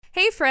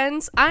Hey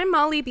friends, I'm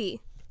Molly B.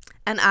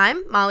 And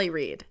I'm Molly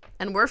Reed,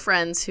 and we're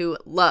friends who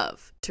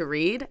love to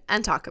read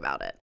and talk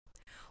about it.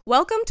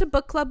 Welcome to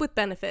Book Club with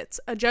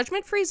Benefits, a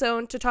judgment-free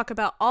zone to talk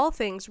about all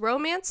things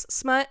romance,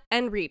 smut,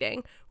 and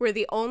reading, where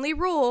the only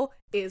rule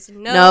is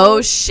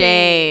no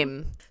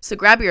shame. So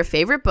grab your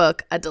favorite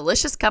book, a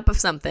delicious cup of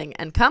something,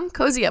 and come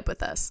cozy up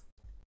with us.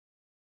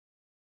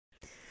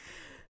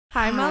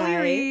 Hi, Molly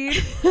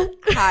Reed.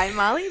 Hi,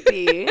 Molly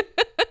B.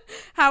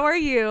 How are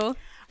you?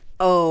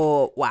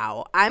 Oh,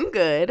 wow. I'm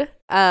good.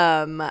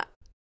 I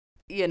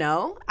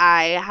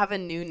have a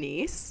new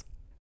niece.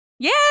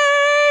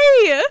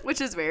 Yay!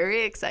 Which is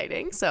very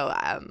exciting. So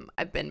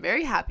I've been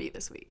very happy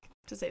this week,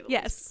 to say the least.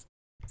 Yes.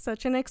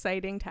 Such an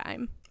exciting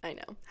time. I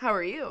know. How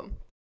are you?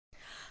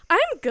 I'm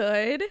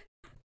good.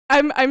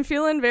 I'm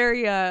feeling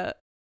very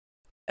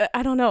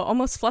I don't know,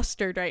 almost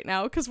flustered right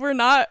now because we're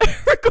not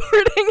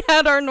recording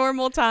at our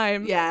normal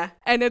time. Yeah.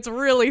 And it's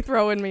really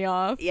throwing me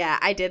off. Yeah,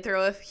 I did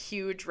throw a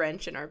huge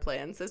wrench in our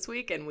plans this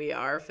week, and we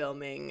are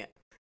filming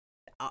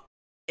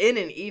in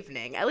an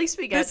evening. At least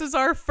we get... This is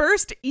our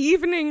first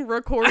evening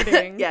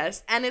recording.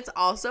 Yes, and it's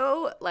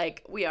also,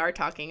 we are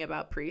talking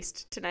about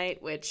Priest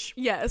tonight, which...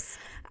 Yes.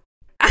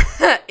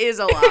 is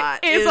a lot.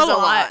 is a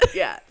lot.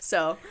 Yeah,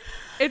 so...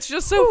 It's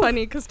just so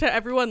funny because to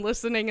everyone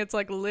listening, it's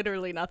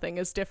literally nothing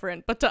is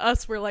different. But to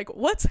us, we're like,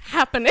 what's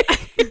happening?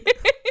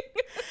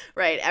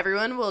 Right.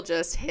 Everyone will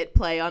just hit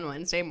play on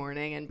Wednesday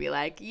morning and be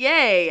like,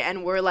 yay.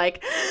 And we're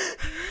like,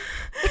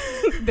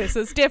 this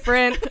is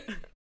different.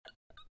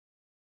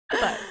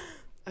 But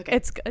okay.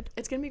 It's good.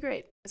 It's going to be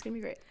great. It's going to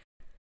be great.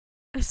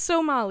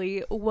 So,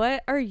 Molly,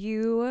 what are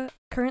you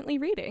currently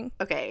reading?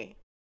 Okay.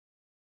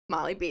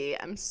 Molly B,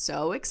 I'm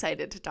so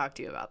excited to talk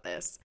to you about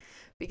this.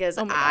 Because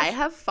I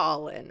have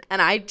fallen, and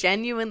I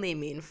genuinely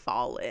mean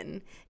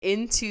fallen,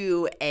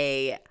 into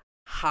a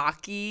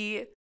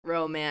hockey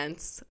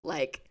romance,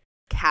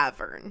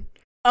 cavern.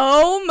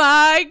 Oh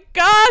my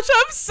gosh,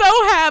 I'm so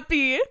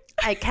happy.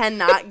 I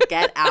cannot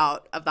get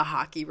out of the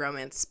hockey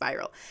romance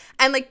spiral.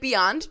 And,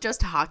 beyond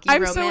just hockey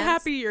romance. I'm so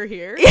happy you're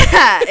here.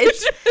 Yeah,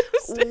 it's,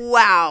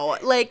 wow.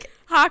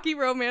 Hockey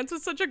romance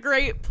is such a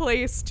great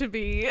place to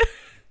be.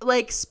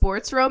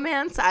 Sports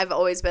romance, I've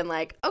always been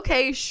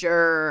okay,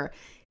 sure.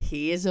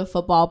 He is a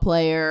football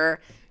player.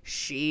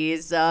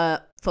 She's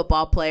a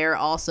football player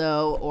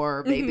also.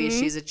 Or maybe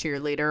she's a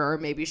cheerleader. Or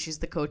maybe she's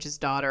the coach's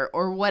daughter.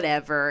 Or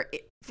whatever.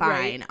 Fine.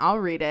 Right. I'll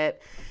read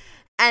it.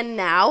 And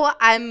now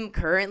I'm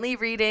currently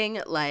reading,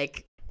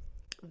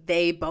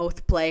 they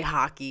both play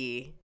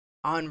hockey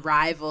on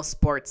rival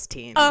sports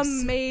teams.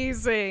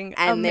 Amazing.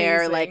 And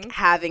they're,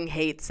 having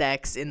hate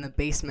sex in the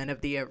basement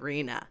of the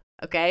arena.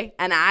 Okay?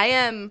 And I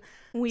am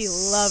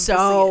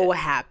so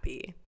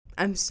happy.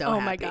 I'm so happy.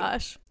 Oh, my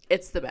gosh.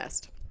 It's the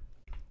best.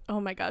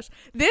 Oh my gosh.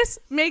 This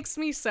makes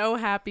me so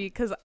happy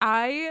because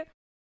I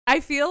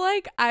feel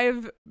like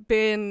I've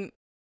been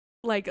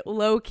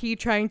low-key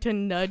trying to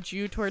nudge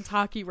you towards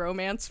hockey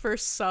romance for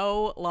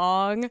so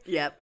long.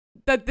 Yep.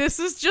 That this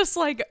is just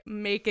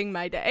making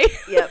my day.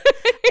 Yep.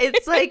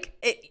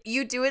 It's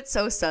you do it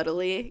so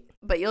subtly,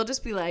 but you'll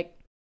just be like,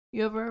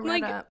 you ever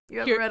read a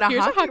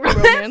hockey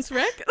romance,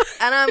 Rick?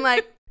 And I'm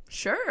like,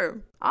 sure,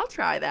 I'll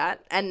try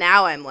that. And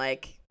now I'm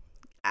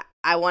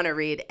I want to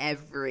read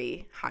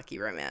every hockey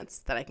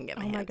romance that I can get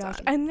my hands on. Oh my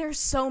gosh. And there's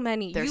so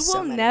many. You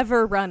will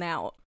never run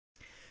out.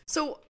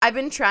 So I've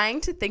been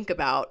trying to think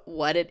about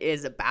what it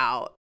is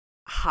about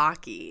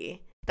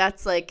hockey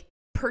that's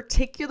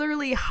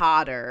particularly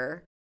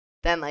hotter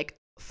than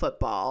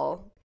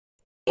football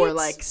or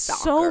it's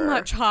soccer. So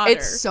much hotter.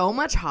 It's so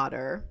much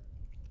hotter.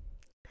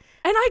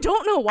 And I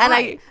don't know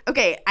why.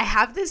 And I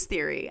have this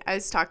theory. I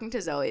was talking to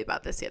Zoe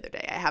about this the other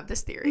day. I have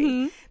this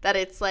theory that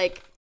it's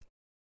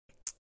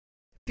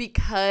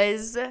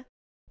because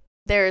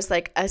there's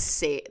a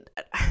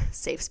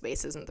safe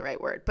space isn't the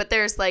right word, but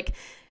there's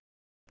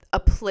a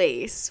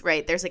place,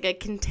 right? There's a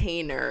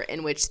container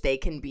in which they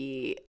can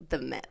be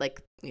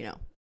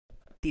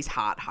these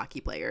hot hockey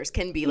players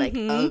can be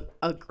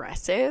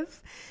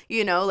aggressive,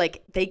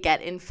 they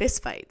get in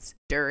fistfights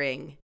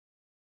during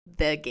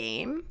the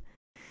game.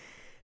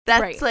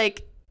 That's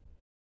right.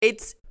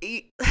 It's,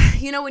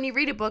 when you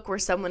read a book where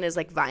someone is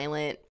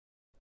violent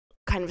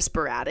kind of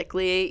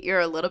sporadically,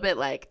 you're a little bit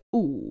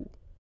ooh,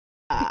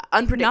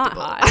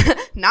 unpredictable.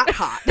 Not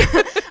hot.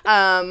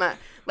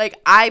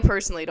 I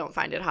personally don't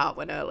find it hot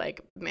when a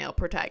male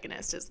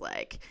protagonist is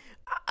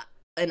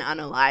an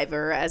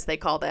unaliver, as they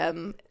call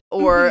them,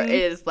 or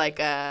is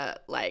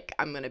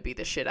I'm gonna beat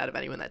the shit out of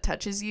anyone that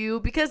touches you,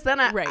 because then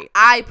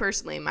I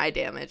personally, my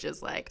damage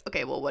is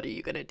okay, well, what are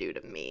you gonna do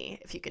to me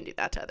if you can do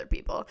that to other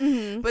people?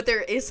 But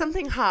there is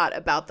something hot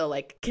about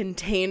the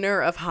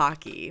container of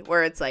hockey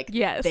where it's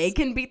yes, they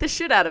can beat the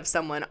shit out of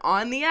someone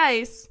on the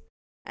ice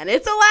and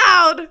it's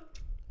allowed.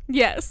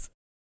 Yes.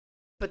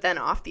 But then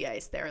off the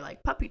ice, they're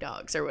puppy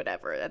dogs or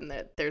whatever, and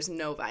there's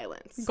no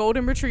violence.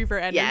 Golden retriever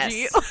energy.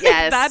 Yes.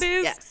 Yes. That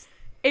is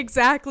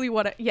exactly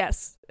what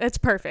yes, it's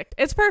perfect.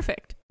 It's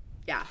perfect.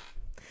 Yeah.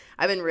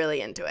 I've been really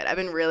into it. I've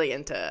been really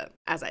into,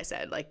 as I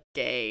said,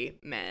 gay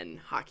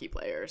men hockey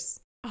players.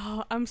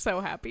 Oh, I'm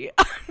so happy.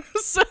 I'm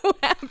so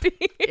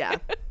happy. Yeah.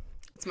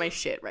 It's my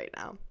shit right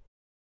now.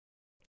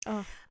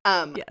 Oh,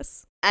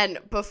 yes. And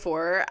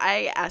before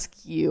I ask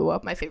you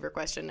my favorite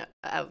question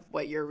of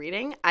what you're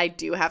reading, I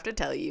do have to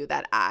tell you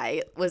that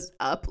I was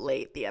up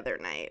late the other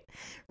night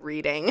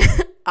reading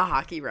a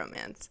hockey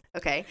romance.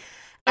 Okay.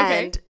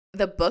 And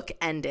the book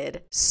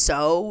ended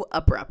so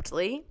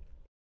abruptly.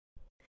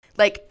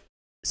 Like,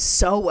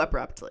 so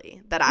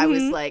abruptly that I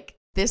was like,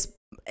 this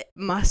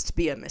must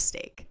be a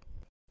mistake.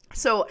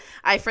 So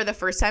I, for the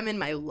first time in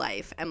my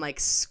life, am like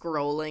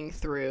scrolling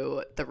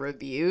through the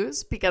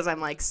reviews because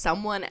I'm like,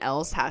 someone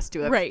else has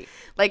to have,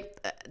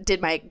 like,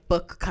 did my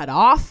book cut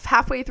off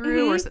halfway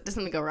through or did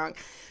something go wrong?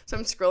 So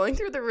I'm scrolling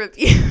through the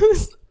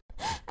reviews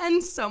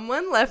and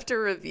someone left a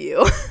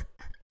review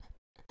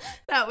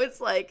that was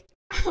like,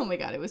 oh my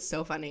God, it was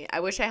so funny. I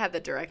wish I had the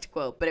direct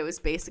quote, but it was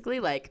basically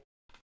like,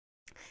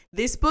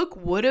 this book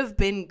would have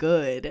been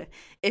good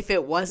if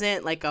it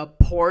wasn't like a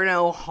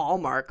porno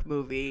Hallmark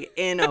movie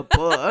in a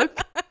book.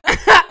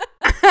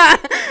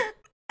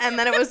 And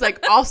then it was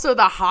like, also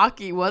the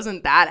hockey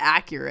wasn't that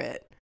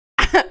accurate.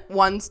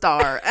 1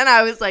 star. And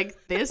I was like,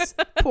 this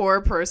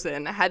poor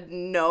person had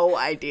no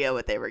idea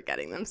what they were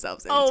getting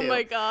themselves into. Oh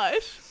my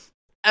gosh.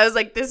 I was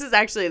like, this is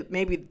actually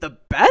maybe the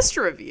best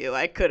review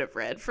I could have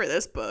read for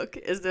this book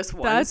is this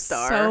 1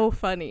 star. That's so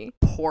funny.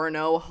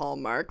 Porno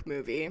Hallmark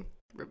movie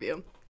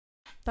review.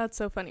 That's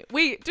so funny.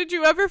 Wait, did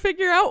you ever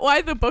figure out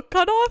why the book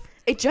cut off?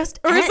 It just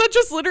Or is that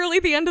just literally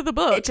the end of the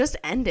book? It just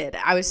ended.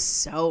 I was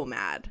so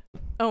mad.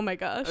 Oh my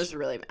gosh. I was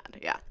really mad.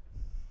 Yeah.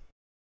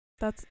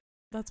 That's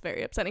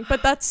very upsetting,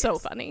 but that's so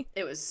funny.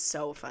 It was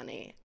so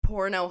funny.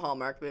 Porno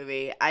Hallmark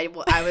movie. I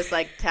was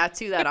like,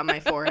 tattoo that on my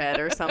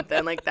forehead or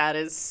something. Like, that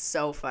is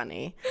so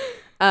funny.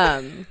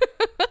 I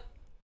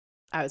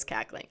was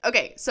cackling.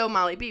 Okay, so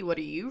Molly B, what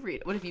do you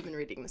read? What have you been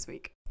reading this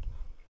week?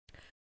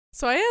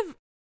 So I have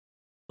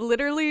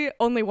literally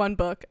only one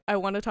book I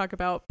want to talk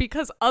about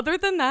because other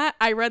than that,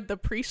 I read the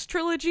Priest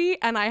trilogy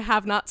and I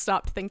have not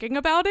stopped thinking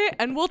about it,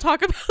 and we'll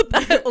talk about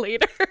that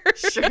later.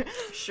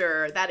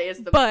 Sure. That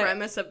is the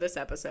premise of this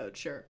episode.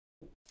 Sure.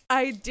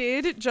 I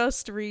did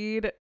just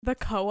read The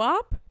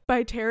Co-op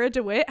by Tarah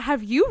DeWitt.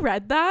 Have you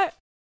read that?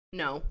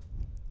 No.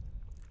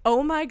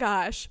 Oh my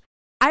gosh.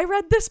 I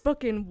read this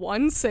book in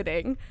one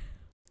sitting.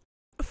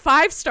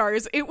 5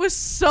 stars. It was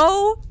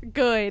so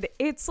good.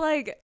 It's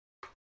like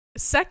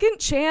second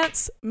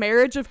chance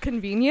marriage of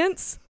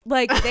convenience.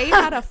 Like, they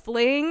had a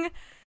fling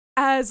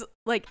as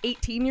like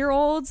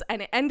 18-year-olds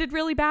and it ended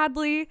really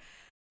badly,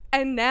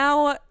 and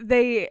now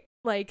they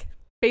like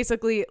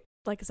basically,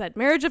 like I said,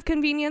 marriage of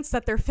convenience,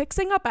 that they're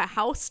fixing up a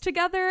house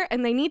together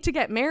and they need to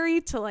get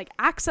married to like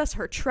access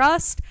her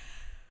trust.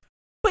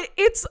 But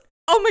it's,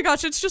 oh my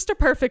gosh, it's just a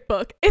perfect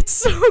book. It's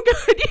so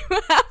good.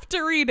 You have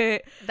to read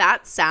it.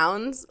 That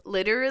sounds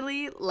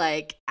literally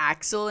like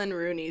Axel and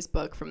Rooney's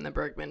book from the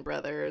Bergman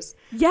brothers.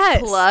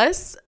 Yes.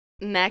 Plus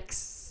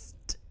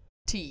Next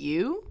to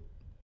You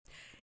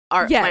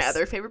are my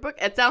other favorite book.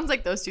 It sounds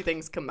like those two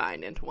things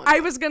combined into one.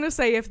 I was going to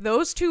say, if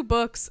those two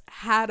books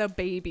had a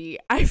baby,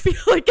 I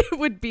feel like it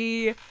would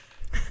be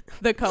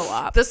The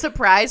Co-op. The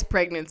surprise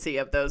pregnancy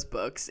of those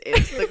books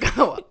is The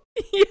Co-op.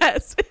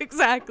 Yes,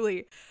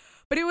 exactly.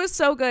 But it was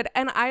so good.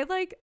 And I don't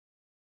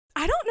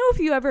know if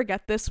you ever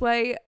get this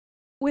way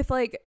with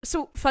like,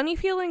 so Funny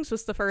Feelings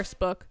was the first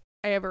book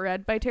I ever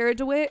read by Tarah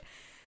DeWitt.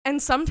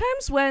 And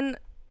sometimes when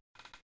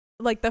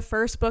like the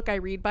first book I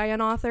read by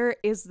an author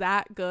is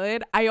that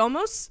good, I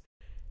almost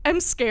am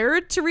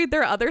scared to read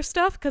their other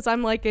stuff because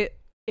I'm like, it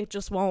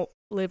just won't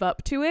live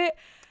up to it.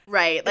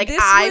 Right. Like,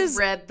 I've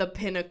read the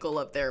pinnacle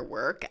of their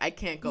work. I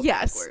can't go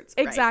backwards.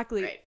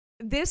 Exactly. Right.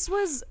 This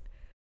was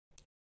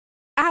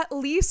at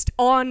least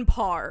on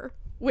par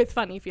with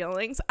Funny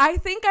Feelings. I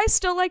think I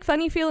still like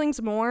Funny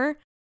Feelings more,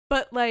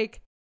 but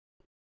like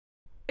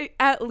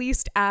at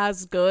least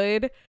as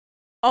good.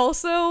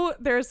 Also,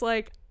 there's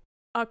like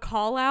a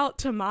call out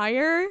to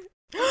Meyer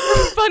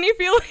from Funny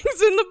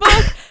Feelings in the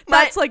book.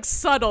 That's like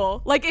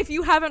subtle. Like, if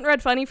you haven't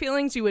read Funny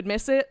Feelings, you would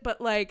miss it,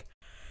 but like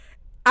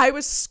I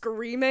was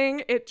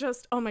screaming. It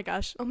just, oh my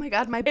gosh. Oh my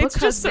God, my book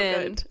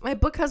husband. My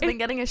book husband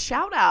getting a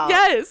shout out.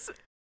 Yes.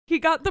 He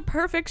got the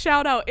perfect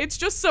shout out. It's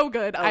just so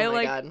good. Oh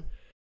my God.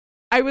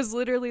 I was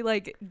literally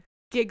like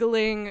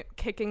giggling,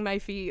 kicking my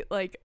feet.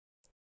 Like,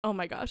 oh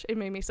my gosh, it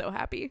made me so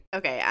happy.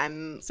 Okay,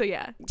 So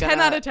yeah, 10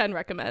 out of 10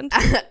 recommend.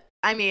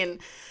 I mean,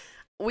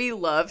 we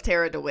love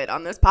Tarah DeWitt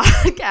on this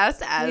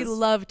podcast. We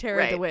love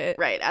Tarah DeWitt.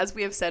 Right, as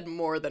we have said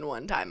more than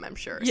one time, I'm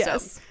sure.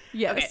 Yes, so,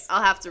 yes. Okay,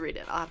 I'll have to read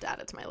it. I'll have to add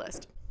it to my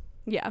list.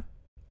 Yeah.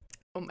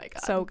 Oh my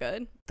God. So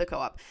good. The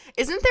Co-op.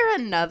 Isn't there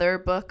another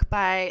book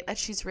that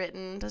she's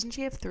written? Doesn't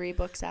she have 3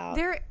 books out?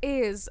 There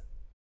is.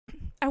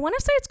 I want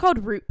to say it's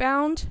called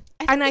Rootbound.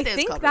 I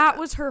think that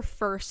was her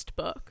first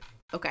book.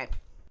 Okay.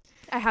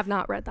 I have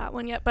not read that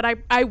one yet, but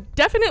I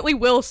definitely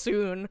will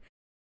soon,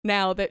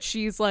 now that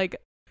she's like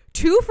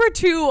 2 for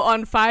 2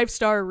 on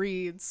 5-star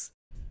reads.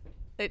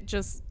 It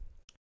just,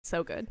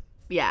 so good.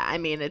 Yeah, I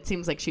mean, it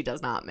seems like she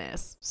does not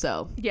miss.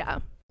 So. Yeah.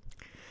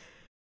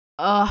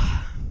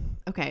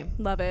 Okay.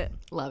 Love it.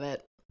 Love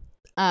it.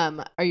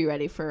 Are you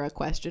ready for a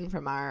question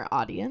from our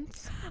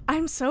audience?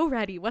 I'm so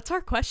ready. What's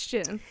our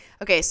question?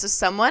 Okay, so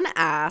someone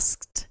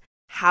asked,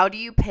 how do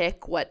you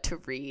pick what to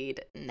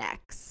read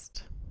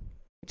next?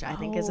 Which I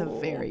think is a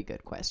very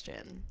good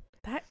question.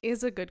 That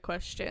is a good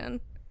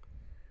question.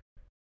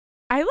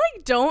 I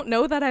don't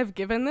know that I've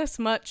given this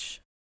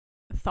much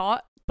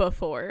thought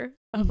before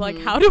of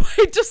how do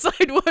I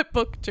decide what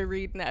book to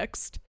read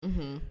next?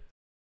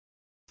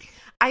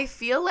 I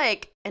feel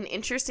like an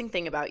interesting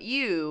thing about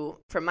you,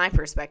 from my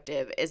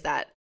perspective, is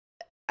that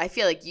I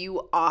feel like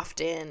you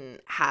often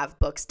have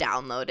books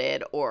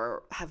downloaded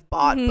or have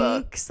bought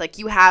books. Like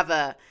you have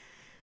a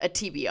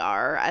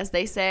TBR, as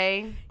they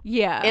say.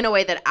 Yeah. In a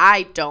way that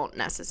I don't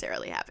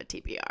necessarily have a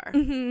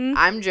TBR.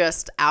 I'm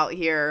just out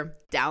here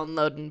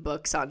downloading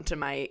books onto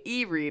my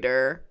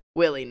e-reader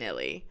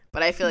willy-nilly.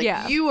 But I feel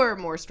like you are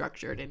more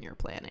structured in your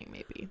planning,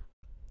 maybe.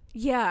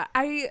 Yeah.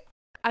 I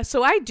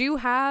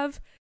have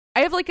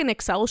like an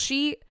Excel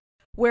sheet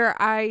where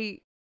I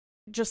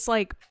just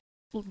like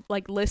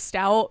list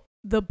out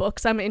the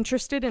books I'm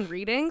interested in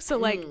reading. So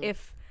like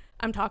if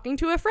I'm talking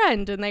to a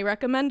friend and they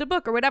recommend a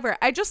book or whatever,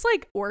 I just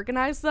like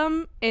organize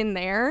them in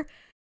there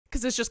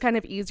because it's just kind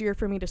of easier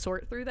for me to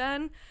sort through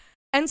then.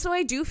 And so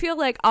I do feel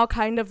like I'll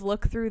kind of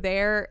look through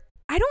there.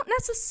 I don't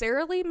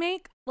necessarily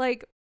make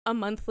like a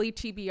monthly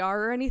TBR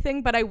or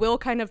anything, but I will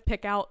kind of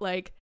pick out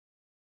like,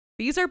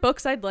 these are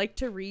books I'd like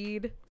to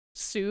read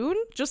soon.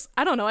 Just,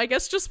 I don't know, I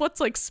guess just what's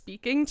like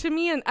speaking to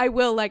me. And I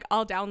will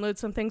I'll download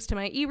some things to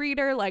my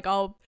e-reader. Like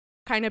I'll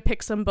kind of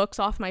pick some books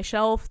off my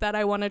shelf that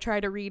I want to try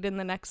to read in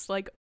the next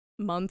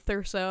month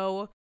or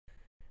so.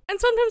 And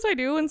sometimes I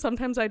do and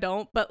sometimes I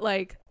don't, but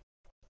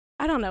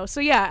I don't know.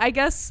 So yeah, I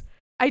guess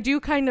I do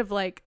kind of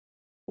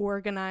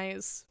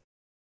organize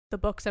the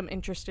books I'm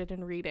interested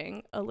in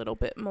reading a little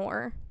bit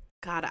more.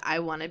 God, I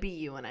want to be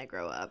you when I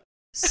grow up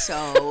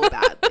so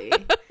badly.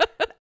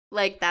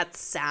 That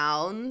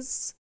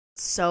sounds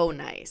so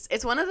nice.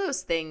 It's one of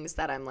those things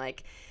that I'm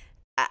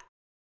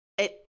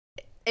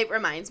it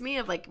reminds me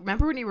of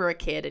remember when you were a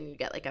kid and you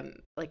get a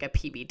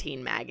PB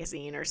Teen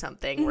magazine or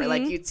something where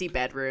you'd see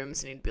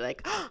bedrooms and you'd be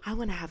like, oh, I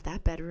want to have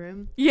that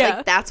bedroom.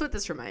 Yeah. That's what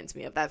this reminds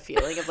me of, that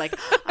feeling of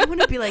I want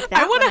to be like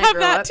that. I want to have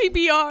that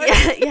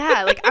TBR.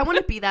 Yeah. I want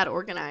to be that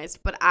organized,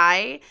 but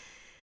I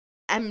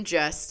am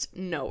just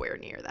nowhere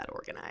near that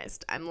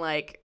organized. I'm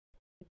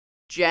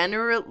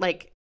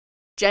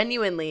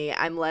genuinely,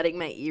 I'm letting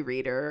my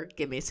e-reader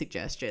give me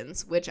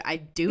suggestions, which I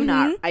do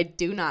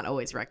not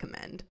always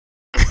recommend.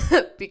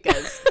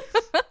 Because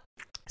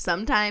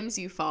sometimes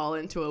you fall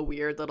into a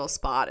weird little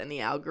spot in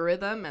the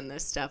algorithm and the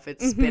stuff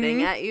it's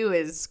spitting at you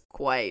is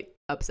quite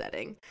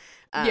upsetting.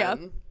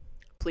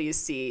 Please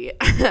see,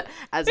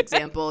 as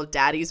example,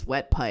 Daddy's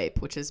Wet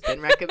Pipe, which has been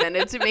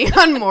recommended to me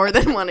on more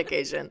than one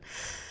occasion.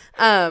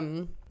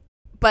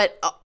 But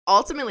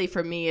ultimately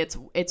for me,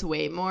 it's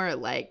way more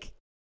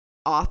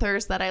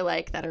authors that I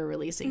like that are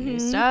releasing new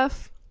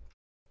stuff,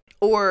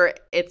 or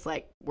it's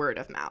word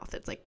of mouth.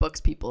 It's books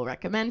people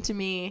recommend to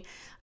me.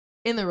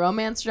 In the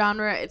romance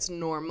genre, it's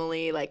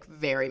normally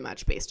very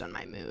much based on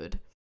my mood.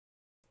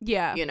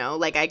 Yeah. You know,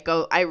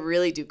 I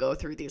really do go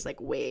through these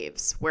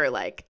waves where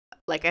like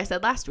I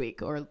said last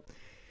week, or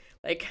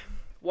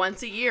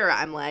once a year,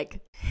 I'm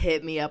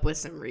hit me up with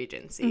some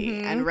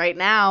Regency. And right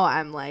now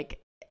I'm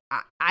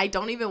I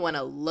don't even want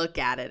to look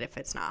at it if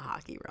it's not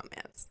hockey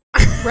romance.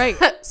 Right.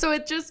 So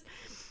it just,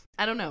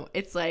 I don't know.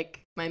 It's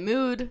my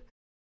mood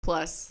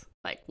plus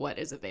what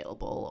is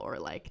available or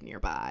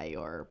nearby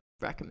or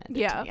recommended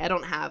to me. I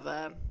don't have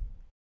I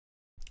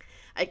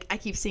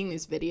keep seeing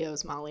these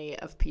videos, Molly,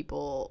 of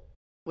people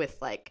with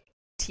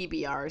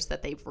TBRs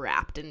that they've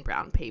wrapped in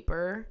brown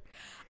paper.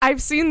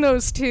 I've seen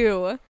those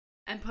too.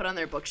 And put on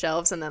their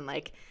bookshelves and then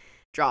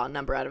draw a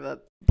number out of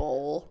a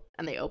bowl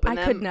and they open them.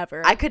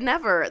 I could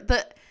never.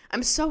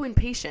 I'm so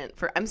impatient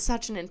I'm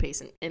such an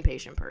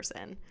impatient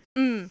person.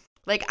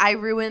 I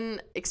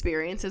ruin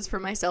experiences for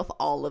myself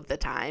all of the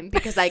time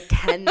because I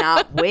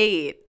cannot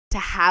wait to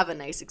have a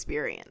nice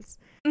experience.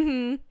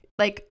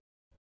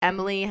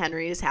 Emily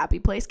Henry's Happy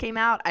Place came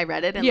out. I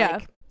read it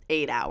in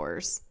 8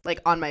 hours,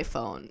 on my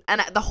phone.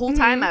 And the whole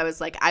time I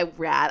was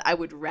I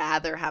would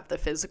rather have the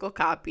physical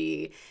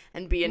copy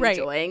and be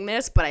enjoying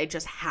this, but I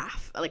just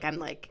have,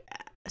 I'm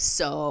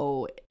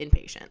so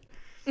impatient.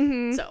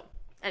 So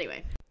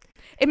anyway.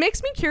 It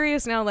makes me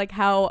curious now,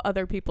 how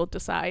other people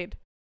decide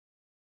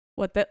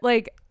what that,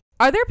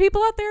 are there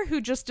people out there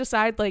who just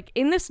decide,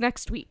 in this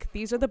next week,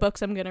 these are the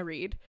books I'm going to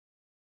read,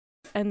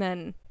 and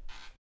then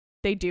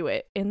they do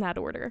it in that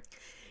order?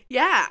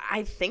 Yeah,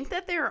 I think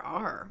that there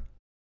are.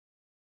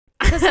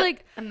 Because,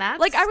 and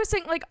that's... I was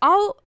saying,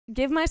 I'll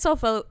give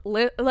myself a,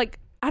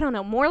 I don't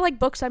know, more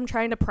books I'm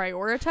trying to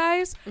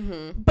prioritize,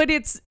 but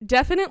it's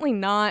definitely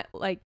not,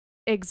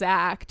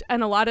 exact,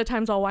 and a lot of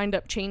times I'll wind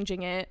up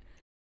changing it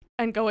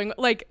and going,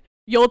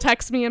 you'll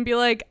text me and be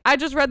like, I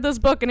just read this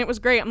book and it was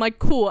great. I'm like,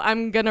 cool,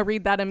 I'm gonna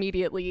read that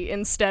immediately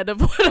instead of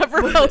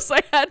whatever else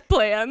I had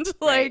planned.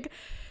 I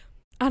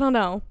don't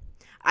know.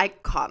 I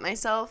caught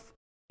myself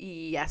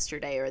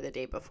yesterday or the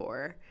day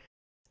before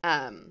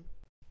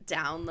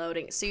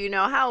downloading. So you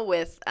know how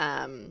with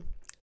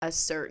a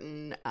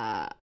certain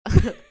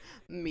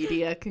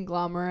media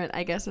conglomerate,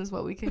 I guess is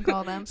what we can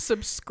call them.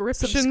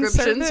 Subscription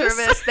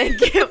service.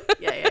 Thank you.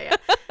 Yeah.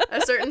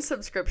 A certain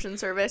subscription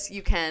service,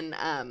 you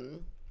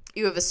can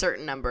you have a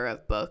certain number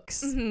of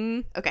books.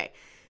 Mm-hmm. Okay.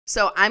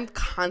 So I'm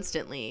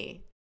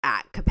constantly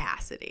at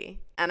capacity.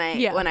 And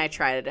when I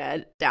try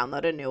to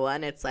download a new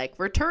one, it's like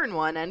return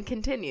one and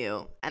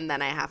continue. And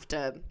then I have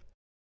to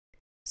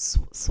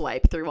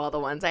swipe through all the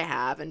ones I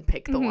have and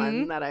pick the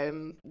one that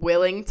I'm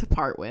willing to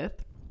part with.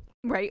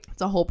 Right.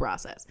 It's a whole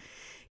process.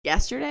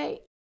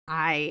 Yesterday,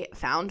 I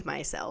found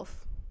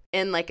myself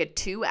in like a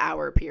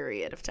 2-hour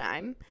period of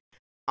time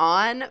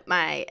on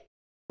my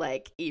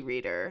like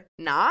e-reader,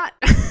 not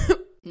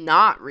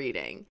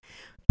reading,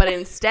 but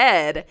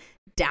instead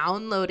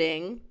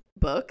downloading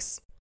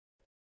books,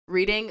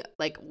 reading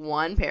like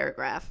one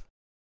paragraph,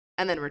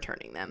 and then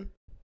returning them.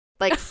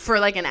 Like for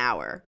like an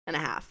hour and a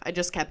half. I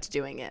just kept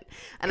doing it.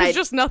 And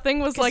just nothing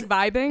was like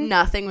vibing?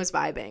 Nothing was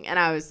vibing. And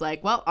I was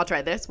like, well, I'll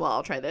try this. Well,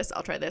 I'll try this.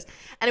 I'll try this.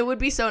 And it would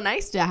be so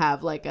nice to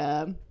have like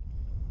a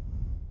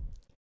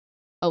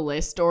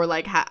list or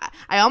like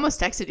I almost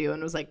texted you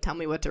and was like, tell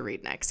me what to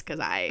read next because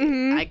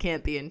I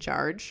can't be in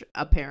charge.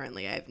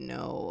 Apparently I have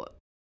no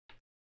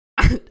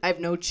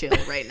chill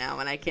right now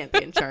and I can't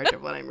be in charge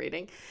of what I'm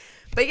reading.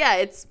 But yeah,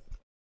 it's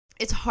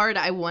hard.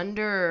 I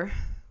wonder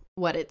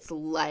what it's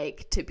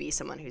like to be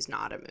someone who's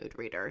not a mood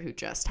reader, who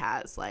just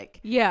has like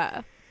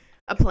a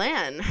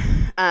plan.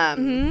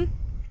 I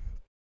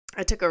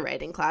took a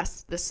writing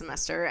class this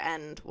semester,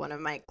 and one of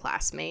my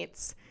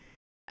classmates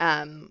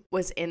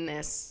was in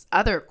this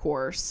other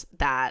course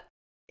that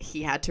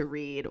he had to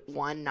read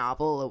one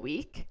novel a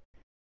week.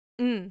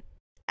 And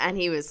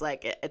he was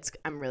like,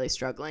 I'm really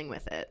struggling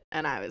with it.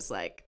 And I was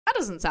like, that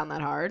doesn't sound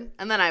that hard.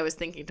 And then I was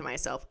thinking to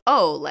myself,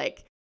 oh,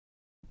 like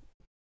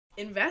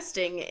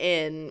investing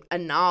in a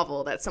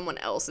novel that someone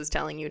else is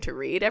telling you to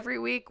read every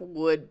week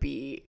would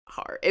be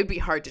hard. It would be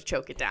hard to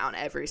choke it down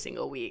every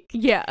single week.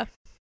 Yeah.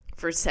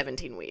 For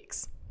 17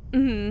 weeks.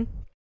 Mm-hmm.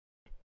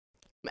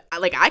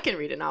 Like, I can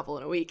read a novel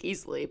in a week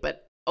easily,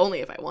 but only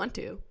if I want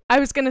to. I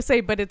was going to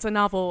say, but it's a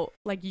novel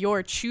like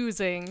you're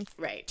choosing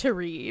to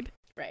read.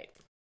 Right.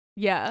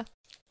 Yeah.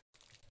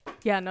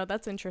 Yeah, no,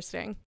 that's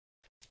interesting.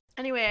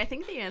 Anyway, I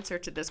think the answer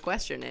to this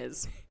question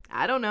is,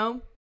 I don't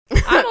know.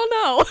 I don't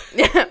know.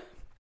 Yeah.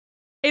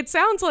 It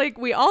sounds like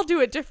we all do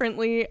it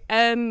differently,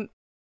 and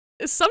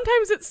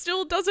sometimes it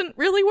still doesn't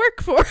really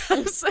work for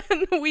us,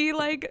 and we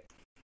like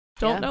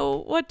don't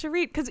know what to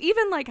read. Because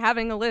even like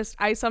having a list,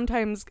 I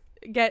sometimes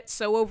get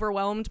so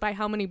overwhelmed by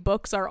how many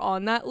books are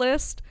on that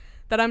list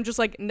that I'm just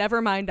like,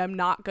 never mind, I'm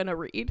not gonna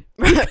read.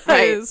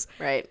 Because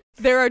right.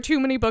 There are too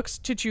many books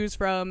to choose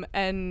from,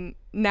 and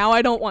now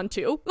I don't want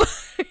to.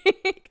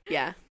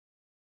 Yeah.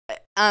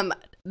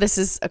 This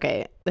is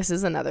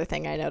another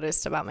thing I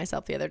noticed about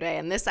myself the other day,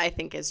 and this I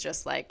think is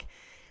just like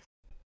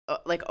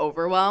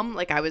overwhelm.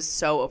 Like, I was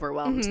so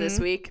overwhelmed this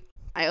week.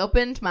 I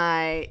opened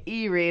my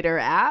e-reader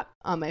app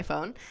on my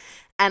phone,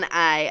 and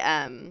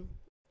I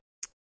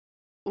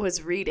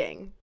was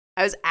reading.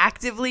 I was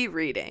actively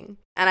reading,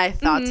 and I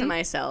thought to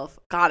myself,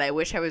 God, I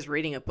wish I was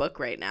reading a book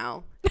right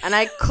now. And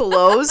I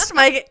closed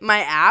my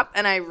app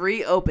and I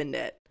reopened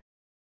it,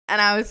 and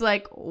I was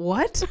like,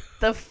 what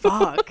the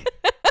fuck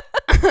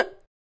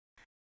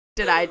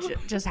did I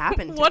just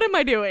happen to? What am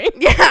I doing?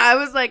 Yeah, I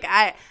was like,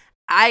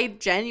 I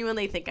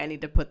genuinely think I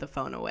need to put the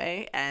phone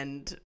away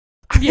and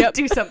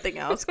do something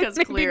else, because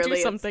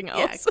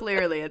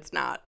clearly it's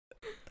not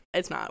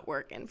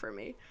working for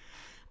me.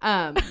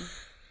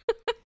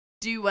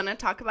 Do you want to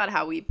talk about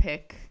how we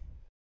pick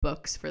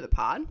books for the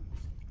pod?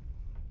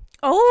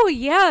 Oh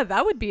yeah,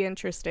 that would be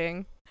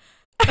interesting.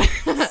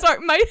 Sorry,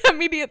 my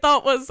immediate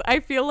thought was, I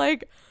feel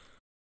like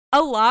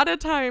a lot of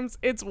times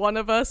it's one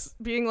of us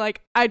being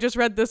like, I just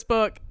read this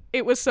book,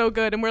 it was so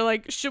good, and we're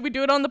like, should we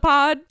do it on the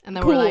pod? And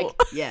then we're like,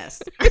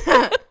 yes.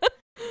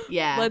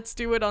 Yeah. Let's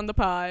do it on the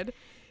pod.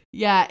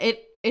 Yeah,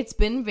 it's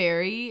been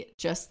very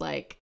just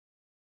like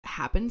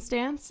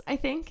happenstance, I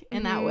think,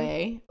 in that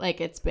way.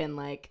 Like, it's been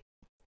like,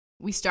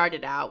 we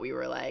started out, we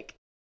were like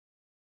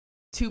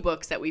 2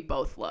 books that we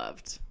both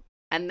loved.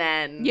 And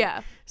then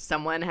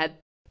someone had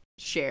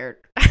shared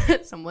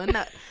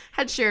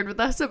with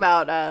us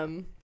about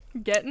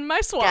Get in my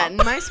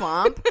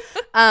swamp.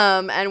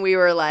 And we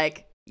were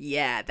like,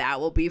 yeah, that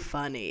will be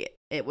funny.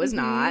 It was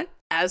not.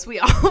 As we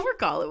all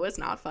recall, it was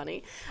not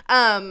funny.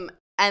 And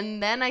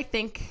then I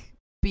think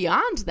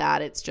beyond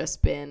that, it's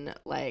just been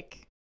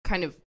like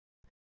kind of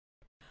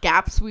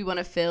gaps we want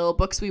to fill,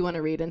 books we want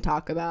to read and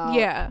talk about.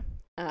 Yeah.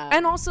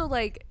 And also,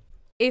 like,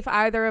 if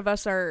either of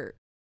us are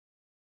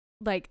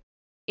like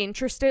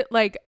interested,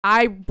 like,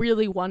 I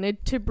really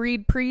wanted to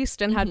read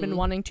Priest and had been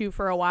wanting to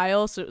for a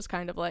while, so it was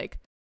kind of like,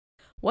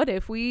 what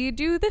if we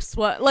do this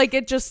one? Like,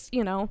 it just,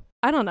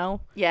 I don't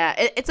know. Yeah,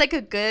 it's like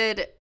a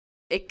good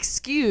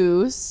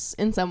excuse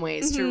in some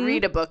ways to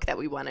read a book that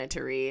we wanted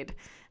to read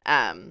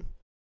and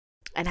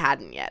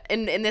hadn't yet.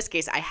 In this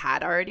case, I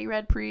had already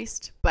read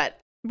Priest, but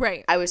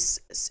Right. I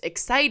was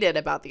excited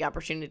about the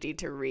opportunity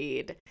to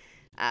read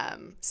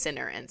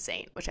Sinner and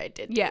Saint, which I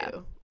did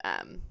do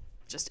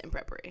just in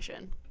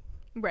preparation.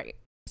 Right.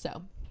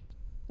 So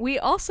we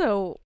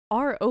also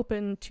are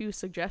open to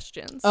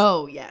suggestions.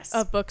 Oh, yes.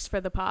 Of books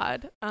for the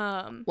pod.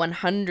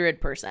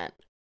 100%.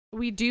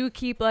 We do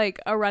keep like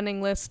a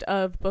running list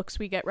of books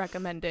we get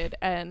recommended,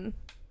 and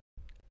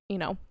you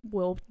know,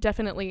 we'll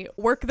definitely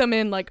work them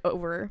in like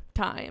over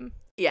time.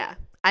 Yeah.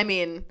 I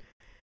mean,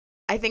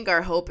 I think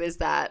our hope is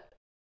that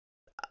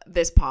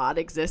this pod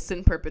exists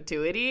in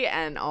perpetuity,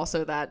 and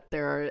also that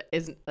there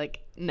is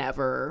like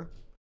never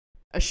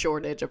a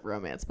shortage of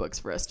romance books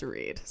for us to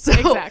read. So,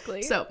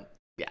 exactly. So,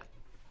 yeah.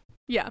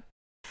 Yeah.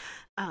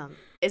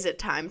 Is it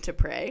time to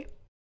pray?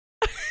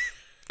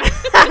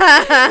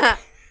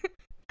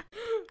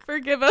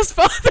 Forgive us,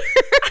 Father.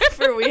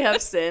 For we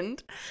have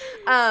sinned.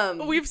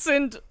 We've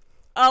sinned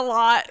a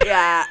lot.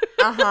 Yeah.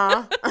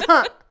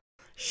 Uh-huh.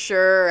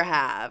 Sure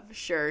have.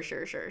 Sure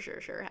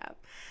have.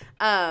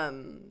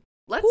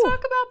 Let's talk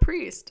about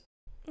Priest.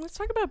 Let's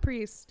talk about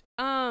Priest.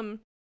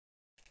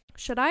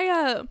 Should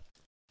I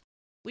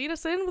lead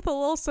us in with a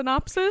little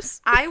synopsis?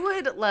 I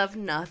would love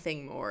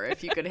nothing more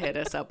if you could hit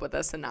us up with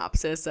a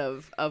synopsis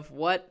of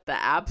what the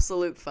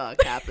absolute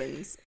fuck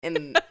happens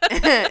in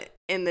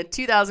in the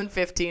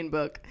 2015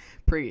 book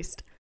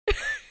Priest.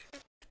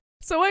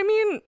 So I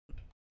mean,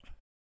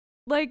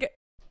 like,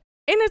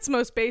 in its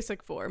most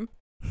basic form,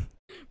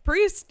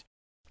 Priest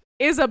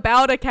is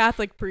about a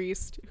Catholic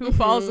priest who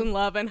falls in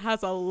love and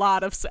has a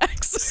lot of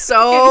sex.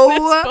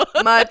 So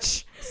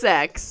much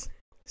sex.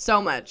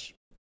 So much.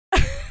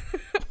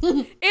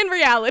 In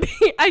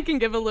reality, I can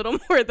give a little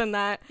more than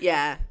that.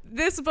 Yeah.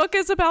 This book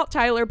is about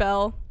Tyler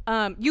Bell.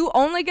 You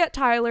only get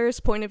Tyler's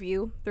point of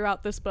view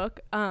throughout this book.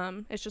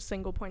 It's just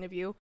single point of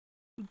view.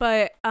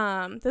 But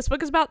this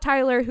book is about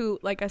Tyler, who,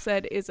 like I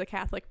said, is a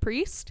Catholic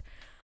priest.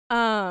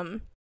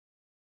 And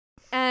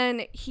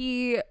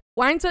he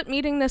winds up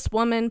meeting this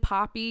woman,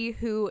 Poppy,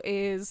 who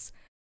is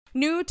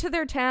new to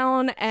their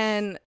town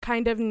and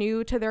kind of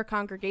new to their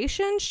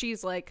congregation.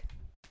 She's like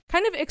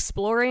kind of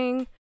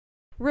exploring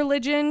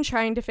religion,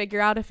 trying to figure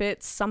out if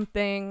it's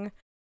something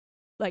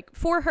like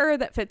for her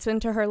that fits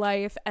into her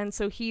life. And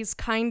so he's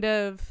kind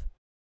of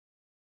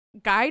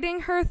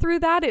guiding her through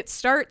that. It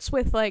starts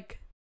with like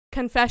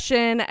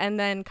confession, and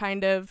then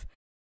kind of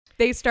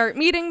they start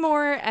meeting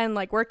more and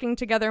like working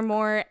together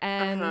more,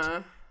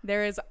 and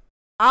there is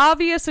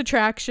obvious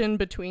attraction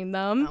between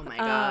them. Oh my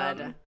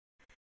god.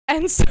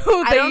 And so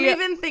I don't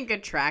even think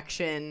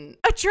attraction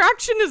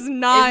is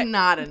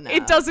not enough.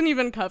 It doesn't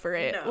even cover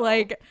it. No.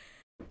 Like,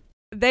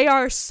 they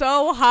are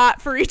so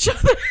hot for each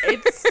other.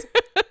 It's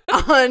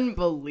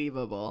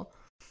unbelievable.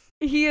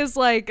 He is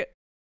like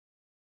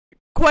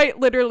quite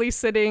literally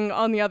sitting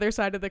on the other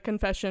side of the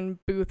confession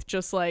booth,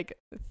 just like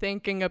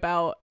thinking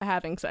about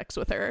having sex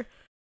with her.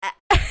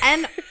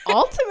 And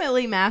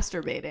ultimately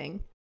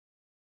masturbating.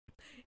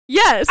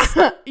 Yes.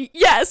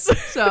 Yes.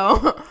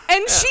 So.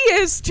 And she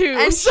is too.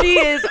 And she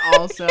is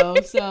also.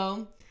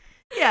 So.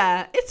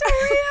 Yeah.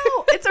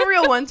 It's a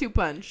real 1-2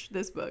 punch,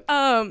 this book.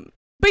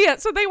 But yeah,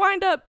 so they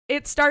wind up,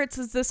 it starts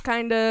as this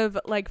kind of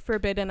like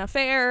forbidden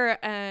affair,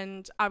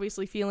 and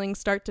obviously feelings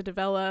start to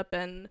develop,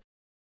 and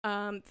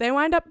they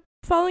wind up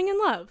falling in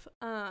love.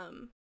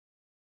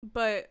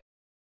 But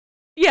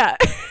yeah,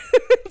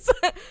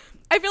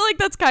 I feel like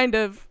that's kind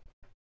of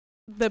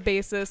the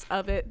basis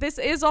of it. This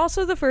is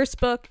also the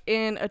first book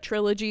in a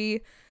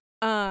trilogy.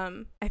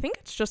 I think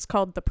it's just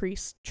called the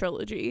Priest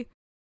trilogy.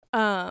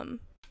 I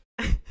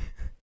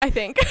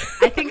think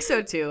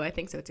so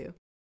too.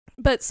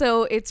 But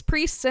so it's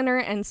Priest, Sinner,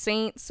 and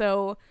Saint.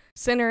 So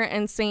Sinner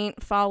and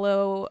Saint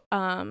follow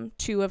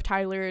 2 of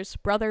Tyler's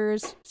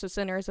brothers. So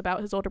Sinner is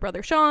about his older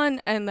brother Sean,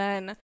 and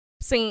then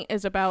Saint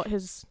is about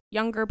his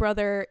younger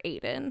brother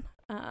Aiden.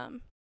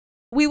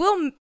 We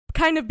will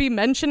kind of be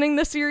mentioning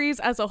the series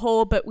as a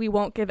whole, but we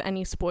won't give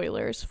any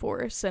spoilers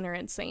for Sinner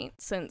and Saint,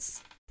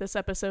 since this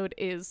episode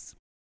is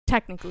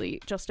technically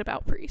just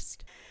about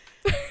Priest.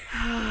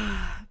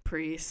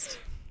 Priest.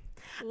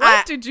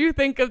 What did you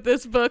think of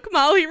this book,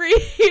 Molly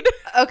Reed?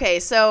 Okay,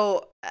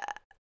 so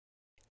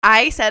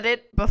I said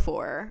it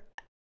before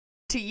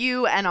to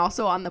you and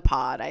also on the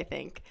pod, I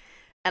think,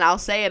 and I'll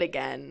say it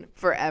again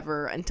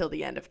forever until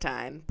the end of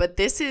time, but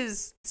this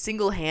is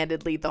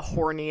single-handedly the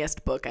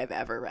horniest book I've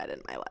ever read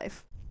in my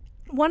life.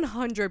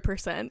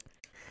 100%.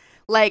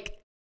 Like,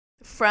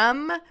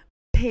 from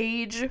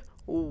page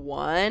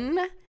 1,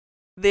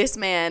 this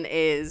man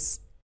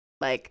is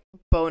like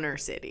boner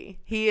city.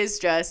 He is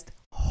just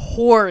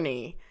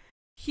horny.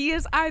 He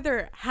is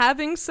either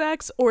having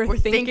sex or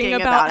thinking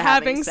about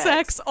having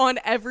sex on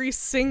every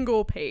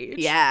single page.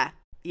 Yeah.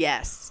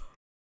 Yes.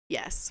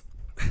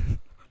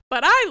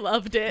 But I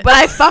loved it. But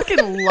I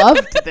fucking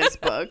loved this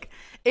book.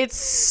 It's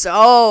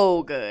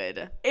so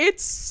good.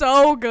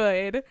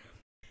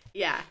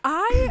 Yeah.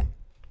 I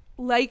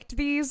liked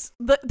these,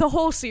 the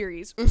whole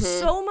series,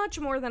 so much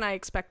more than I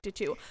expected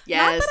to.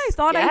 Yes. Not that I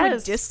thought I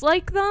would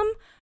dislike them.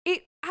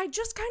 I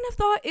just kind of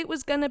thought it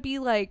was going to be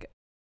like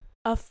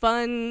a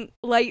fun,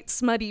 light,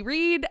 smutty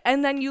read,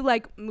 and then you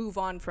like move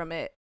on from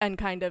it and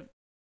kind of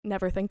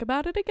never think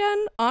about it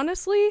again,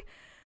 honestly.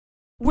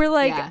 We're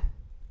like, yeah.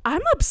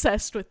 I'm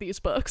obsessed with these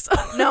books.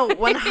 No,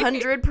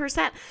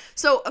 100%.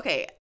 So,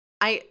 okay,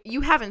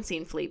 you haven't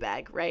seen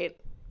Fleabag, right?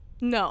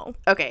 No.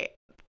 Okay,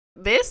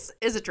 this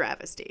is a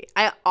travesty.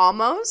 I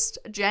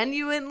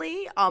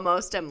genuinely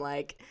almost am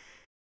like,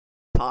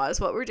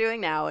 pause what we're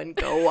doing now and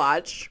go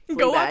watch Fleabag.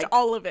 Go watch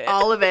all of it.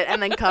 All of it,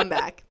 and then come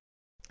back.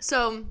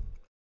 So,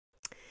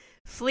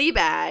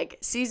 Fleabag,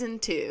 season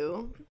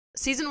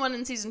 1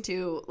 and season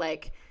 2,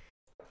 like,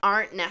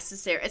 aren't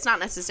necessary. It's not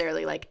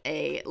necessarily like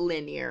a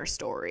linear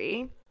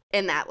story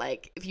in that,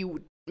 like, if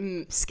you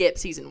skip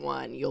season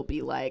 1, you'll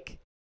be like,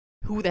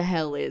 what the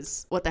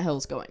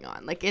hell's going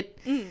on? Like,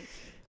 it's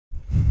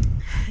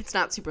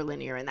not super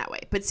linear in that way.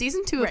 But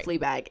season 2 of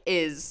Fleabag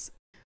is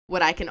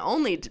what I can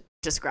only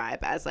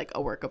describe as like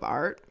a work of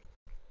art.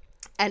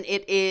 And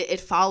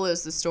it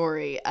follows the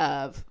story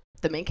of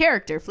the main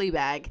character,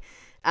 Fleabag,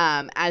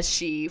 as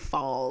she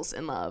falls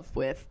in love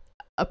with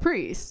a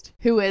priest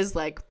who is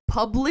like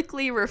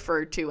publicly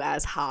referred to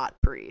as hot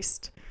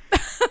priest.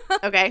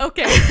 Okay.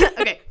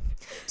 Okay.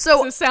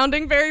 So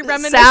sounding very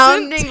reminiscent.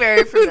 Sounding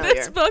very familiar.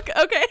 This book.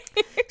 Okay.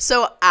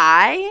 So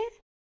I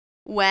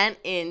went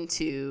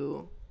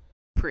into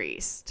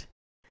Priest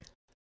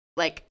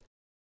like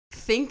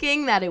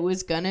thinking that it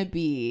was gonna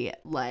be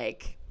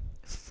like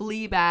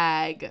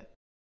Fleabag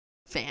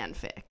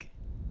fanfic.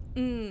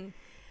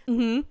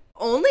 Mm-hmm.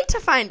 Only to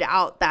find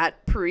out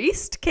that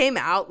Priest came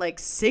out like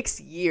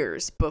 6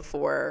 years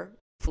before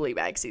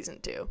Fleabag season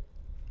 2.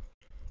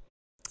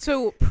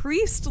 So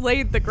Priest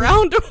laid the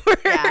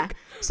groundwork. Yeah.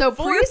 So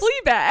for Priest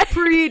Fleabag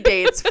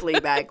predates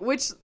Fleabag,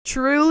 which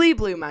truly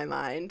blew my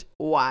mind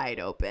wide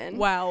open.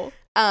 Wow.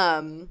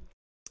 And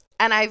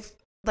I've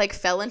like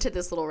fell into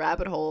this little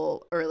rabbit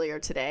hole earlier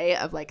today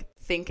of like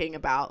thinking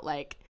about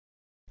like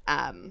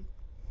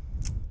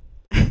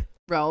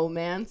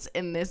romance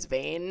in this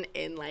vein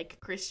in like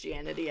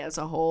Christianity as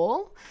a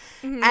whole.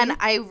 Mm-hmm. And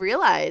I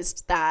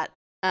realized that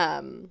I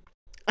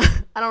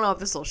don't know if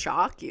this will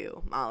shock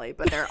you, Molly,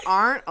 but there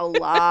aren't a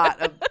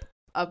lot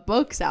of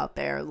books out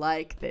there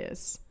like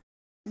this.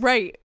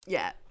 Right.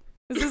 Yeah.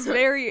 This is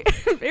very,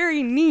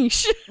 very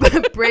niche.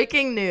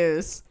 Breaking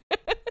news.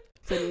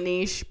 It's a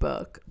niche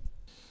book.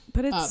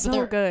 But it's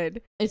so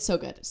good. It's so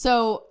good.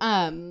 So,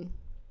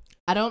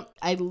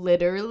 I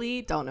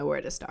literally don't know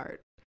where to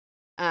start.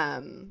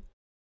 So,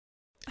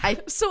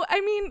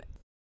 I mean,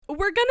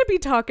 we're going to be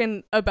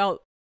talking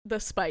about the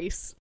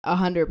spice.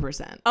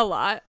 100%. A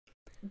lot.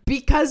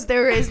 Because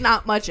there is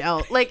not much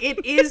else. Like,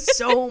 it is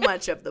so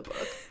much of the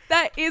book.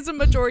 That is a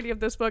majority of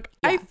this book.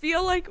 Yeah. I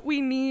feel like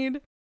we need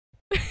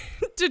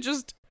to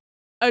just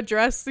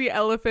address the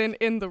elephant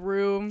in the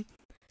room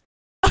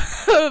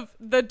of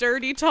the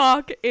dirty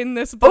talk in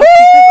this book. Ooh!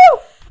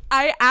 Because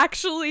I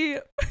actually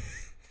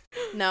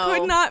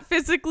could not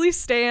physically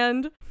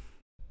stand.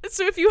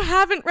 So if you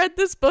haven't read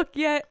this book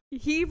yet,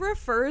 he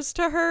refers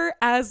to her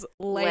as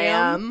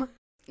lamb.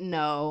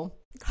 No.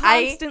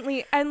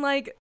 Constantly. And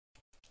like,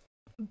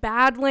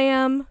 bad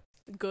lamb,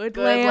 good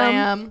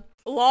lamb,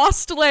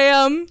 lost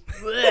lamb.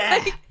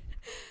 Like,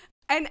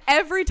 and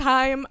every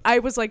time I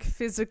was like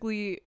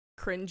physically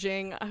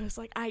cringing, I was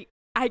like, I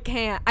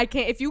can't.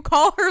 If you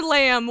call her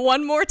lamb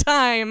one more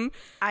time.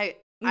 I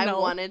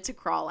wanted to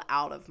crawl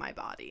out of my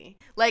body.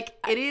 Like,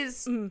 it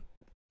is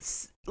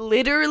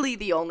literally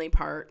the only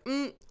part,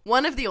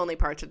 one of the only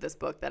parts of this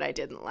book that I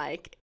didn't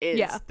like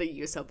is the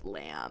use of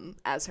lamb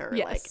as her.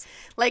 Yes.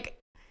 Like,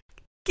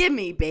 give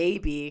me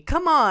baby.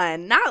 Come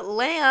on, not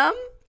lamb.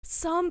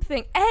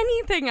 Something,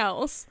 anything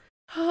else.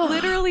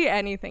 Literally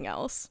anything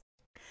else.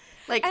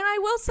 Like, and I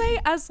will say,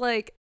 as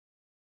like,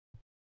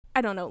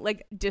 I don't know,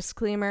 like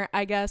disclaimer,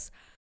 I guess,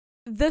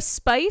 the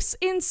spice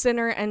in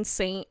Sinner and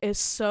Saint is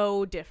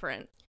so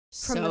different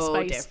from the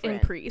spice in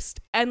Priest.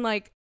 And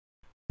like,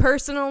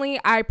 personally,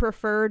 I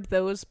preferred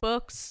those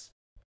books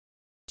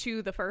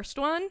to the first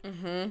one.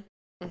 Mm-hmm.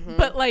 Mm-hmm.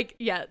 But like,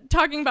 yeah,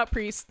 talking about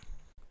Priest,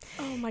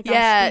 oh my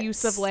gosh, the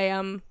use of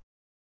lamb.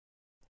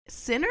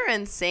 Sinner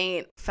and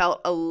Saint felt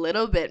a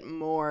little bit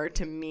more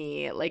to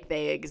me like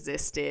they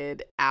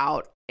existed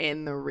out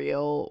in the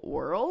real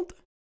world.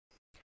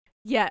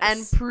 Yes.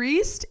 And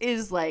Priest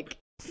is like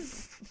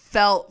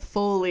felt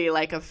fully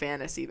like a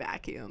fantasy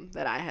vacuum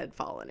that I had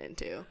fallen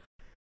into.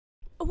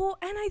 Well,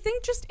 and I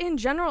think just in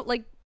general,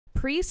 like,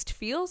 Priest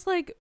feels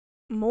like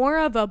more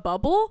of a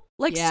bubble.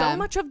 Like, so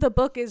much of the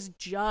book is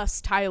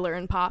just Tyler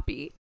and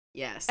Poppy.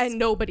 Yes. And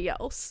nobody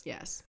else.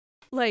 Yes.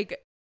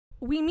 Like,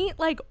 we meet,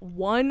 like,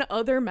 one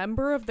other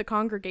member of the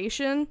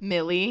congregation.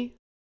 Millie.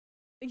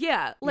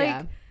 Yeah.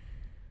 Like,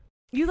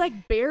 you,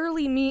 like,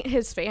 barely meet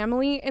his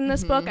family in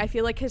this book. I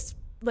feel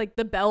like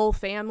the Bell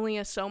family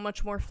is so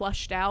much more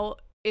fleshed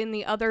out in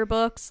the other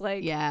books.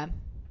 Like,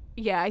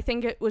 yeah, I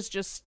think it was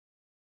just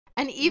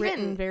and even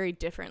written very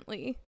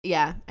differently.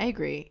 Yeah, I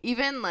agree.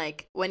 Even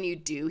like when you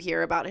do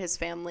hear about his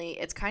family,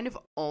 it's kind of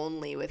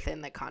only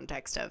within the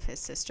context of his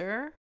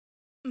sister.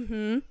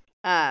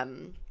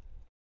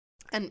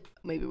 and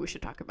maybe we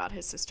should talk about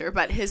his sister,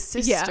 but his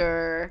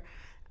sister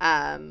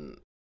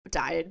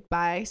died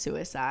by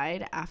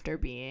suicide after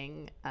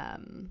being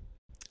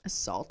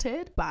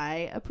assaulted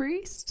by a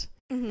priest.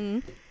 Mm-hmm.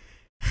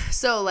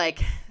 So,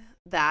 like,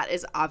 that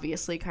is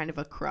obviously kind of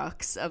a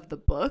crux of the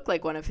book.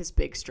 Like, one of his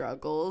big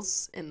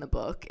struggles in the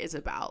book is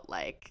about,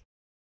 like,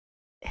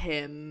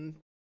 him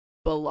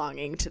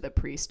belonging to the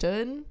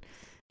priesthood,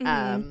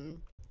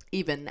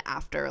 even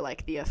after,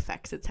 like, the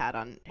effects it's had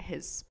on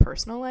his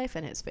personal life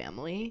and his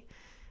family.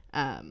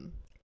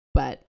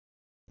 But,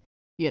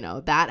 you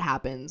know, that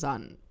happens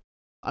on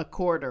a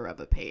quarter of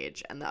a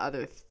page, and the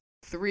other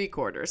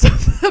 3/4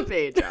 of the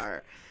page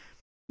are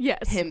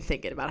him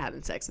thinking about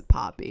having sex with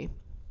Poppy.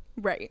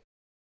 Right.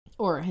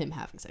 Or him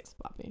having sex with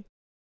Poppy.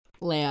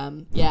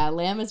 Lamb. Yeah,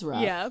 Lamb is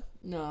rough. Yeah.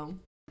 No.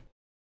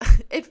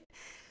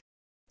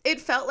 It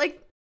felt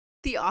like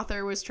the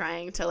author was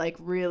trying to, like,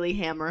 really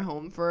hammer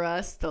home for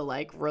us the,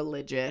 like,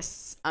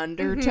 religious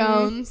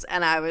undertones.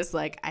 And I was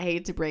like, I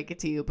hate to break it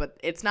to you, but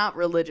it's not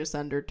religious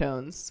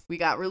undertones. We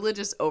got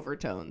religious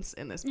overtones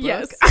in this book.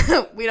 Yes.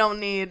 We don't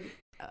need...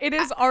 It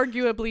is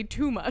arguably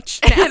too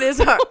much. It is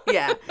hard.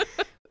 Yeah.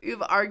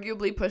 You've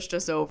arguably pushed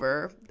us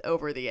over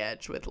the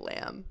edge with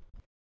Lamb.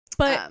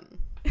 But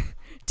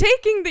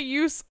taking the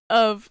use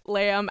of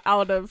Lamb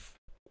out of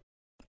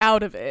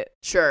it.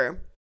 Sure.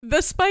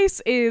 The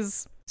spice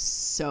is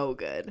so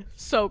good.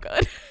 So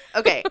good.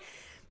 Okay.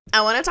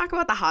 I want to talk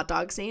about the hot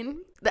dog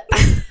scene.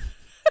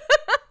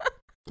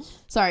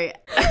 Sorry.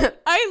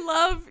 I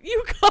love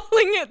you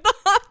calling it the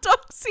hot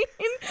dog scene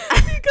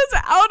because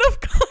out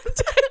of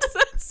context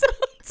that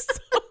sounds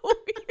so weird.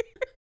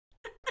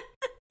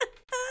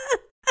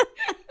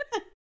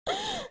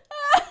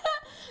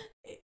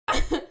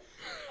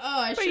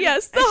 But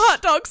yes, the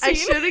hot dog scene. I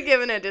should have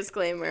given a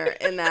disclaimer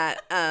in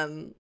that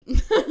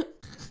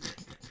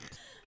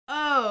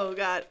oh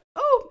god.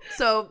 Oh,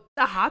 so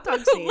the hot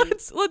dog scene.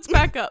 Let's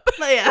back up.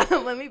 Yeah,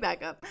 let me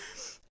back up.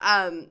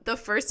 The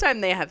first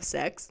time they have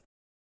sex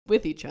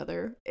with each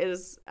other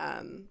is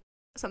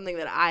something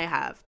that I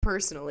have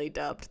personally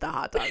dubbed the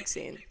hot dog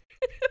scene.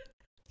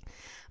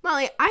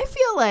 Molly, I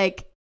feel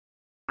like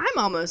I'm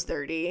almost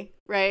 30,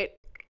 right?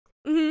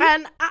 Mm-hmm.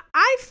 And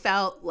I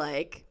felt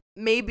like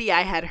maybe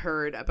I had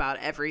heard about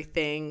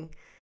everything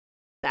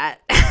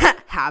that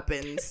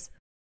happens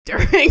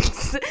during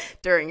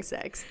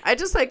sex. I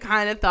just, like,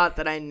 kind of thought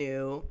that I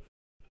knew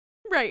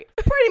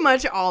pretty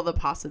much all the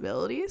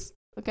possibilities.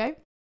 Okay.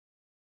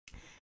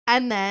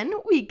 And then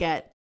we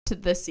get to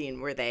the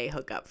scene where they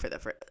hook up for the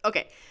first.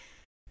 Okay.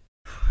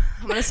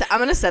 I'm gonna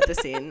set the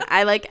scene.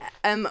 I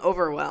am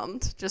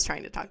overwhelmed just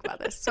trying to talk about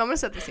this. So I'm gonna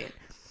set the scene.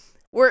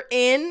 We're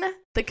in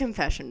the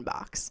confession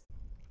box.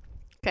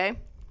 Okay.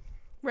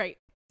 Right.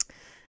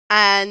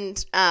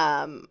 And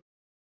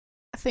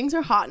things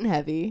are hot and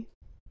heavy.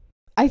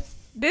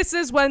 This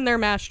is when they're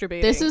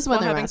masturbating. This is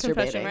when they're having masturbating,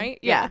 confession, right?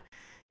 Yeah.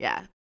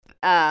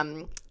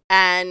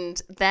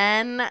 And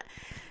then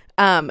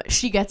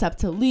she gets up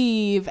to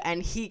leave,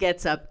 and he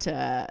gets up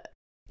to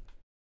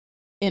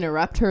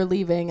interrupt her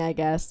leaving, I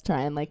guess,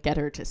 try and, like, get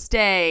her to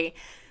stay.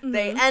 Mm-hmm.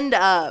 They end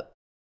up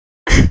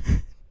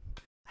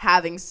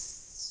having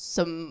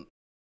some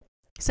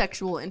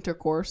sexual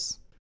intercourse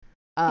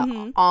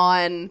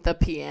on the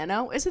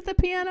piano. Is it the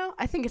piano?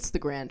 I think it's the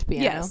grand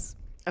piano. Yes.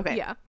 Okay.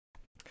 Yeah.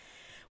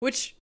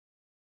 Which,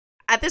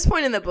 at this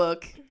point in the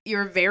book,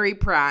 you're very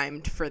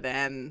primed for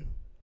them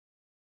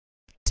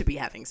to be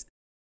having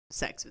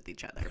sex with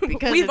each other,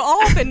 because we've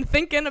all been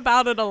thinking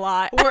about it a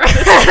lot.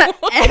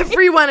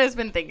 Everyone has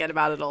been thinking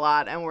about it a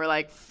lot, and we're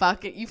like,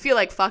 fuck it. You feel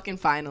like fucking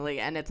finally,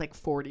 and it's like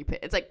 40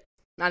 it's like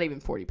not even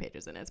 40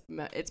 pages in.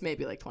 It's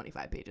maybe like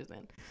 25 pages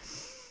in.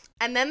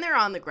 And then they're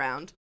on the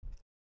ground,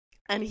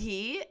 and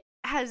he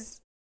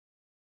has,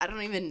 I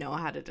don't even know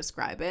how to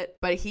describe it,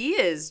 but he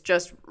is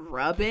just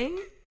rubbing.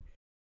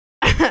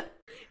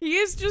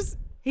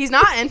 He's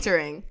not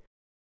entering.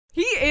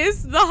 He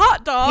is the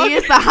hot dog. He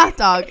is the hot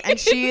dog, and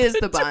she is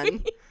the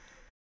bun.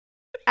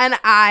 And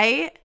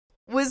I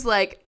was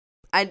like,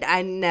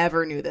 I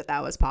never knew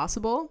that was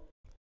possible.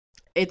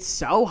 It's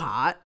so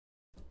hot.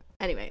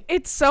 Anyway.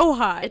 It's so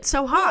hot. It's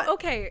so hot. Well,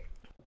 okay.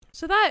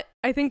 So that,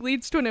 I think,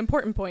 leads to an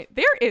important point.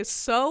 There is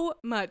so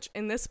much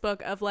in this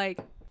book of, like,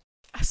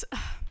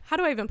 how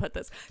do I even put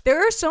this? There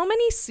are so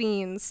many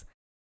scenes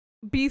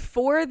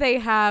before they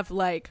have,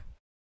 like,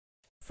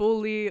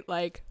 fully,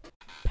 like,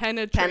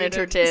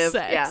 penetrative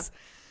sex,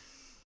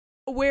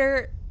 yeah,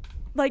 where,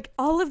 like,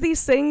 all of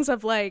these things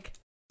of, like,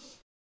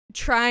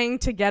 trying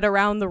to get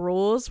around the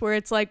rules, where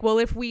it's like, well,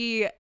 if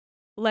we,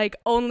 like,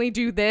 only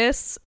do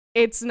this,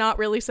 it's not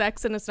really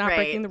sex and it's not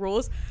breaking the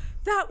rules.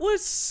 That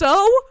was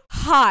so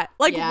hot.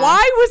 Like,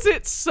 why was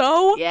it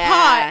so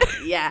hot?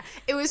 Yeah,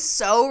 it was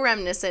so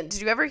reminiscent.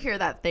 Did you ever hear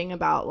that thing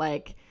about,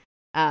 like,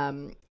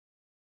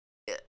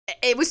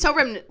 it was so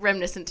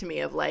reminiscent to me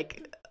of,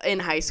 like, in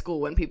high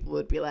school when people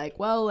would be like,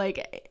 well,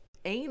 like,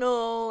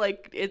 anal,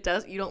 like, it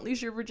does, you don't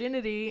lose your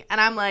virginity. And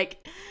I'm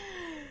like,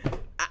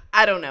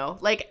 I don't know.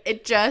 Like,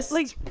 it just,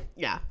 like,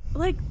 yeah.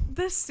 Like,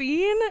 the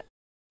scene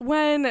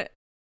when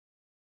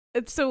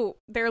so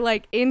they're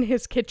like in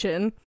his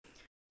kitchen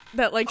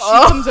that like she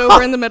comes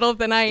over in the middle of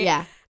the night.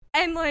 Yeah.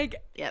 And like,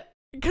 yep.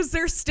 Because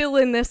they're still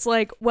in this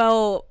like,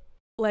 well,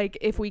 like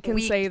if we can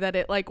say that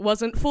it like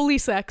wasn't fully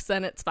sex,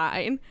 then it's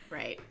fine.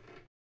 Right.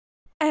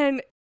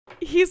 And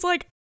he's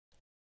like,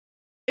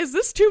 is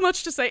this too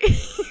much to say?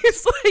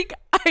 He's like,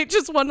 I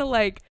just want to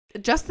like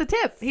just the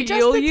tip. He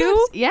feel just the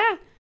you. tips. Yeah.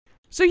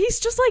 So he's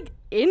just like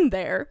in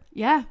there.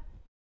 Yeah.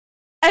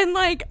 And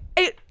like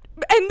it,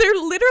 and they're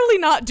literally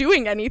not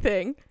doing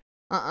anything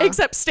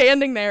except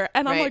standing there.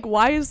 And I'm like,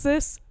 why is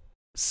this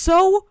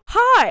so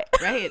hot?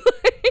 Right.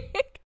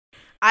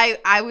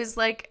 I was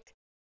like,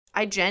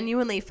 I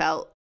genuinely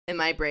felt in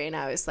my brain,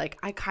 I was like,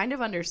 I kind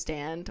of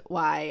understand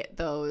why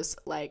those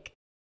like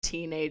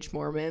teenage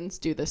Mormons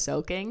do the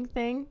soaking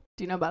thing.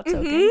 Do you know about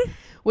soaking?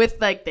 With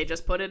like, they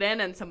just put it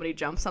in and somebody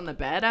jumps on the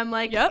bed. I'm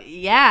like,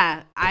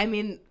 yeah. I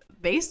mean,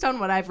 based on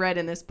what I've read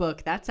in this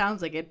book, that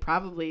sounds like it'd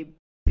probably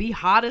be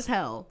hot as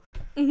hell.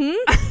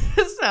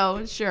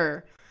 So,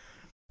 sure.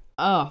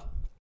 Oh.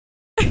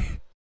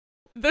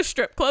 The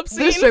strip club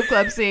scene. The strip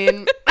club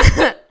scene.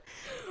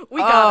 We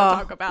gotta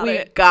talk about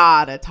it. We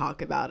gotta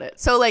talk about it.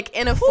 So, like,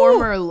 in a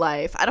former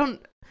life,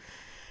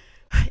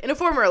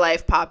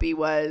 Poppy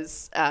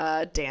was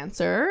a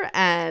dancer,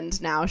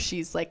 and now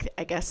she's, like,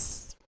 I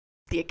guess,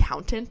 the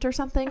accountant or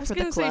something for the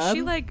club. I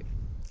was gonna say,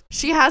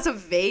 she has a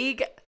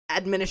vague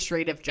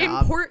administrative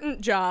job.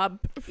 Important job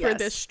for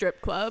this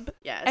strip club.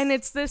 Yes. And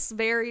it's this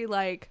very,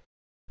 like,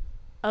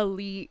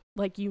 elite,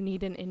 like, you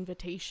need an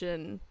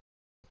invitation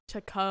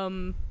to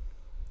come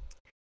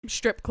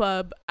strip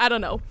club. I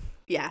don't know.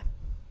 Yeah.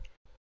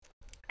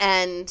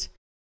 And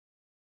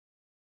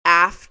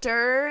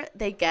after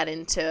they get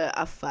into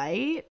a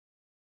fight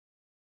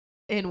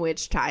in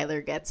which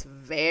Tyler gets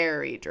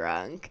very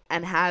drunk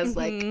and has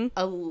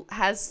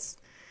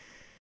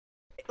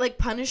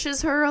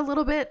punishes her a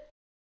little bit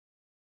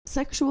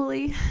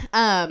sexually,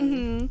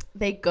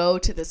 they go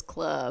to this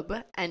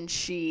club and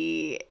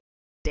she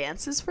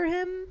dances for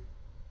him.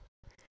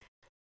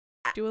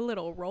 Do a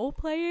little role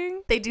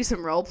playing. They do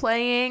some role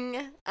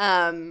playing.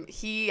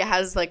 He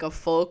has like a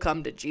full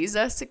come to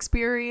Jesus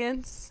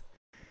experience.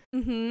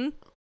 Pun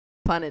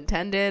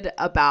intended.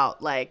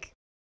 About like,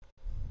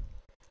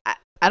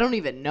 I don't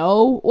even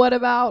know what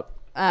about.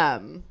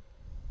 At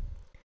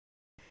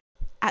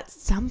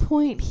some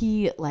point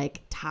he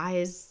like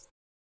ties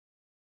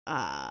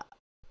the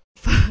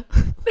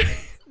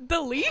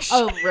leash,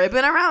 a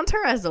ribbon around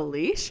her as a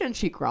leash, and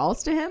she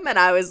crawls to him, and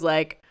I was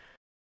like,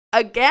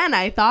 again,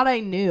 I thought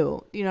I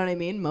knew, you know what I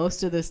mean?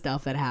 Most of the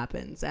stuff that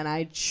happens, and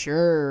I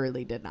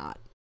surely did not.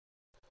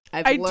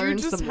 I've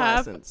learned some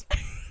lessons.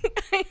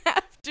 I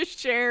have to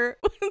share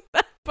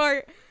that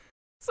part.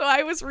 So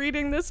I was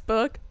reading this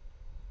book,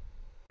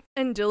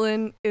 and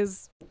Dylan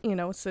is,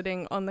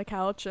 sitting on the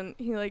couch, and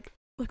he, like,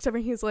 looks over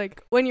and he's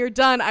like, when you're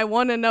done, I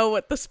want to know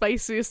what the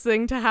spiciest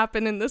thing to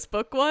happen in this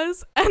book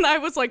was. And I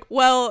was like,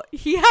 well,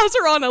 he has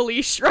her on a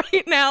leash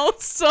right now,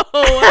 so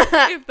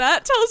if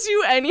that tells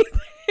you anything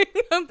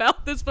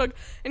about this book.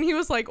 And he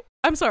was like,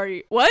 I'm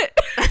sorry, what?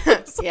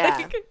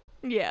 Yeah.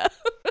 Yeah.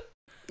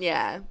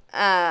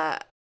 Yeah.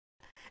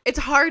 It's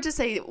hard to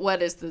say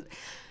what is the...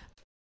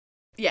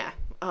 Yeah.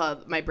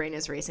 My brain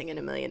is racing in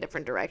a million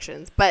different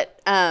directions. But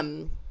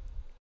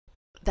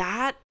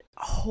that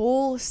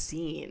whole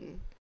scene,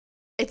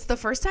 it's the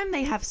first time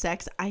they have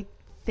sex, I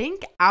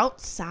think,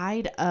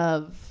 outside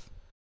of,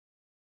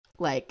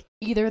 like,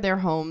 either their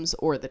homes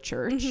or the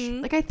church.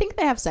 Like, I think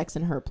they have sex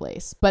in her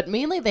place, but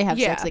mainly they have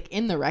sex, like,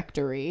 in the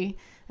rectory,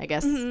 I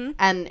guess,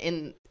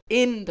 and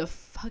in the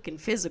fucking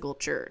physical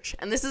church.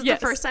 And this is the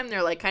first time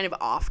they're, like, kind of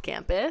off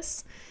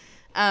campus,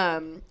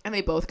 and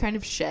they both kind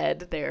of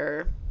shed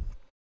their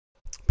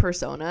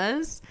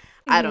personas.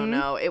 I don't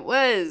know. It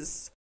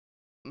was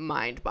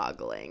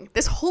mind-boggling.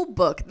 This whole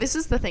book, this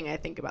is the thing I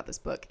think about this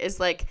book, is,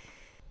 like,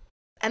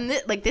 and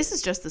this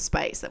is just the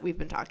spice that we've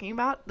been talking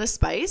about. The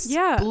spice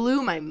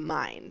blew my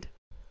mind.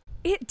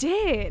 It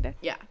did.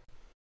 Yeah.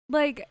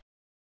 Like,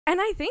 and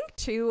I think,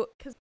 too,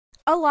 because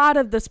a lot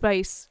of the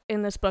spice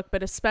in this book,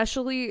 but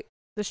especially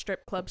the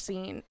strip club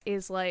scene,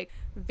 is, like,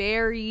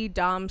 very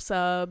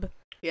dom-sub.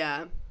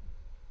 Yeah.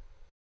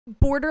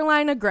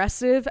 Borderline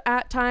aggressive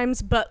at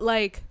times, but,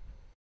 like,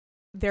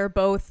 they're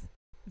both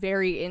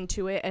very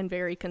into it and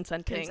very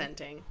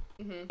consenting.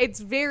 It's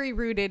very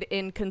rooted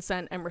in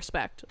consent and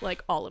respect,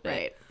 like, all of it.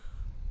 Right.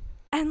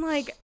 And,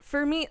 like,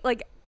 for me,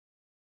 like,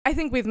 I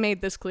think we've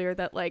made this clear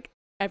that, like,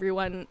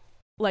 everyone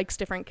likes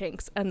different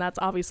kinks, and that's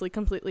obviously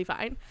completely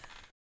fine.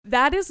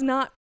 That is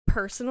not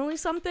personally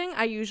something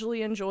I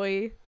usually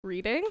enjoy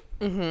reading.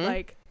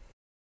 Like,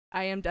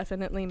 I am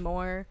definitely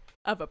more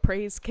of a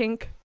praise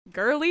kink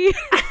girly.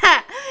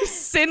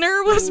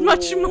 Sinner was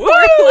much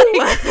more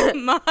like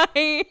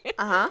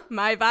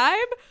my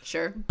vibe.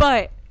 Sure.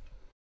 But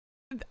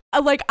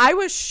like, I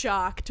was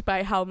shocked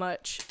by how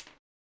much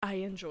I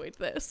enjoyed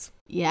this.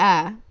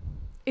 Yeah.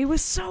 It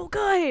was so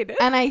good.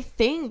 And I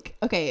think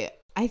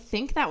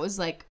that was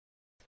like,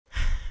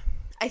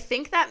 I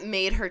think that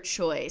made her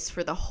choice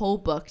for the whole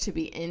book to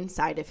be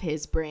inside of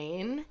his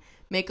brain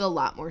make a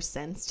lot more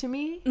sense to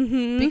me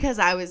because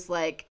I was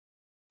like,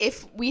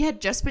 if we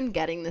had just been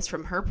getting this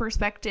from her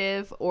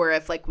perspective, or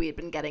if like we had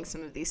been getting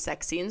some of these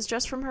sex scenes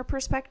just from her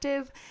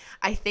perspective,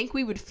 I think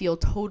we would feel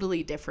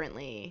totally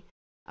differently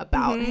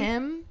about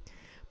him.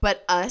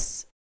 But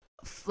us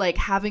like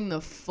having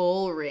the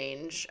full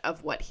range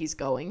of what he's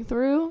going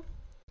through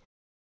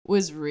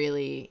was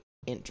really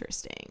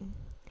interesting.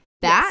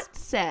 That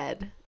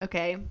said,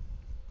 okay,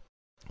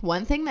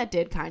 one thing that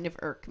did kind of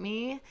irk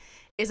me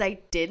is I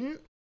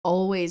didn't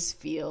always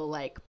feel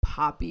like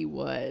Poppy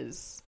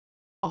was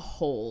a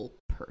whole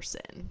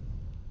person.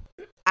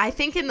 I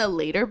think in the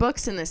later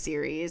books in the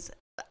series,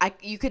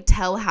 you could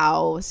tell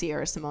how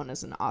Sierra Simone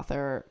as an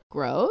author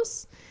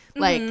grows.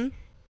 Like,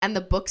 and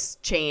the books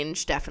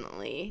change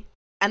definitely,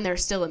 and they're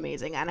still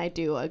amazing, and I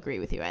do agree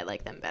with you. I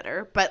like them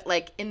better. But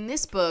like in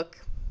this book,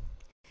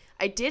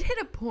 I did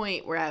hit a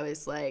point where I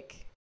was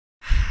like,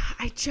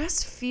 I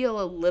just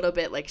feel a little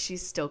bit like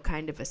she's still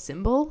kind of a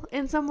symbol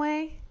in some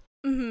way.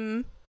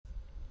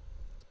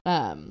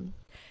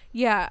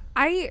 Yeah,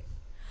 I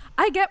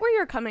get where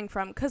you're coming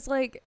from, because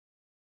like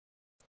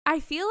I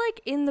feel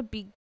like in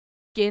the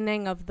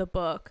beginning of the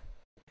book,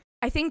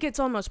 I think it's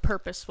almost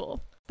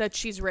purposeful that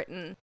she's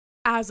written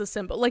as a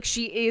symbol. Like,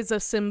 she is a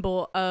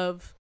symbol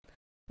of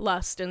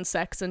lust and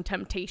sex and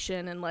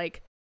temptation, and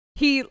like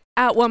he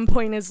at one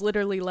point is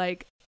literally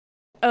like,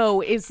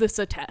 oh, is this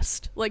a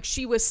test? Like,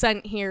 she was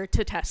sent here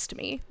to test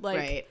me. Like,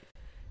 right.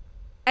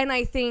 And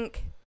I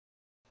think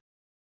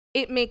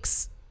it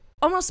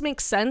almost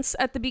makes sense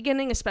at the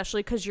beginning,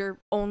 especially because you're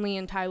only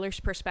in Tyler's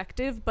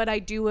perspective. But I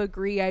do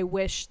agree, I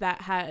wish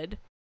that had,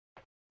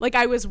 like,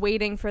 I was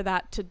waiting for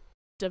that to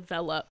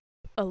develop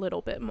a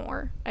little bit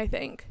more, I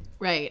think.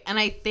 Right. And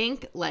I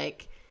think,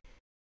 like,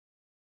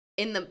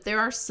 there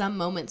are some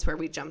moments where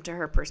we jump to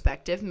her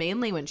perspective,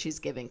 mainly when she's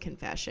giving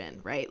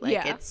confession, right?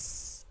 Like,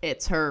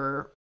 it's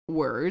her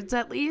words,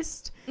 at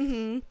least.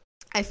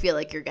 I feel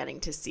like you're getting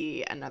to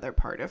see another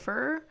part of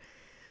her.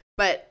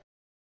 But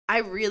I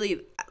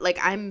really, like,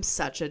 I'm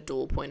such a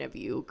dual point of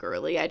view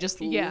girly. I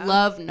just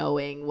love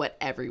knowing what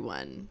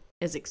everyone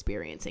is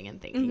experiencing and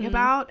thinking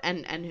about,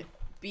 and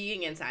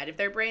being inside of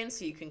their brains,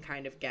 so you can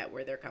kind of get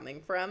where they're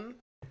coming from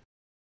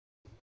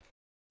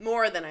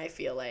more than I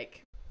feel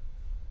like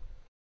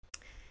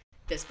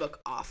this book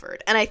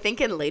offered. And I think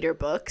in later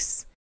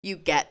books, you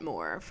get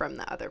more from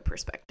the other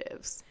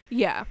perspectives.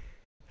 Yeah.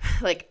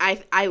 Like,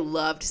 I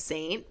loved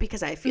Saint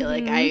because I feel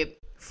like I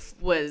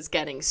was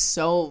getting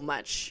so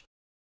much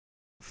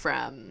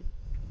from,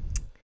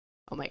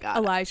 oh my God,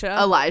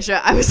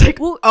 Elijah. I was like,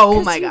 well,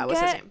 oh my God,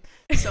 what's his name?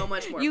 So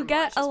much more. You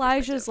get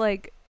Elijah's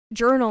like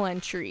journal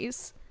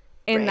entries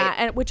in that,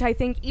 and which I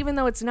think, even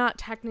though it's not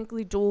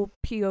technically dual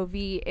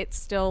POV, it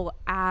still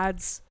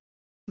adds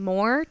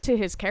more to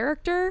his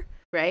character.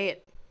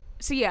 Right.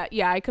 So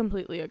yeah, I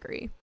completely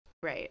agree.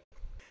 Right.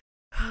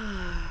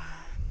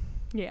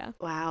 Yeah.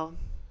 Wow.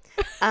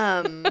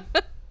 I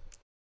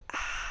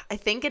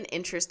think an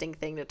interesting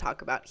thing to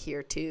talk about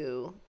here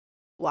too,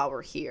 while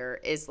we're here,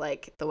 is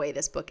like the way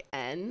this book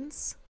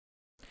ends.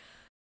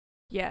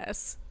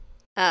 Yes.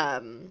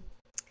 And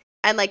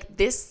like,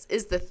 this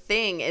is the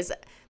thing, is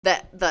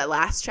that the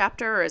last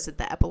chapter, or is it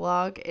the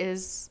epilogue,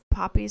 is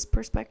Poppy's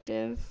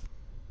perspective?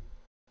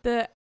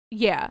 I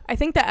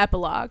think the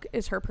epilogue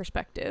is her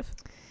perspective.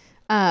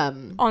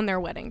 On their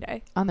wedding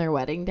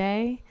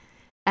day.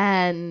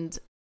 And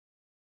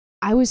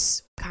I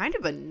was kind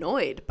of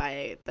annoyed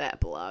by the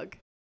epilogue.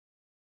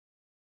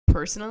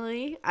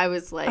 Personally, I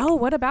was like, oh,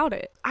 what about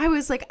it? I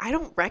was like, I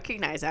don't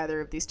recognize either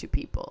of these two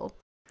people.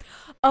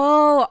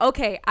 Oh,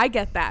 okay. I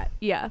get that.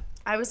 Yeah.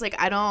 I was like,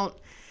 I don't,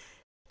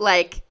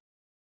 like,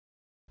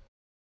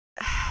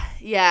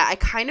 yeah, I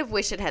kind of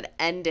wish it had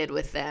ended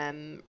with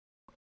them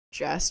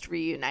just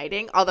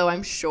reuniting. Although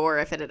I'm sure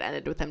if it had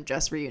ended with them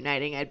just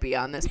reuniting, I'd be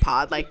on this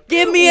pod like,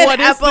 give me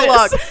an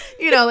epilogue.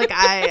 You know, like,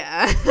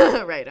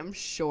 right, I'm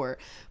sure.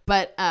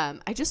 But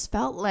I just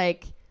felt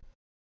like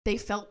they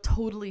felt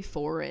totally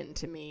foreign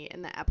to me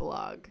in the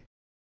epilogue.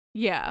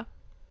 Yeah.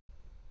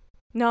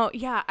 No,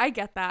 yeah, I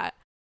get that.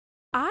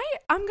 I'm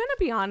gonna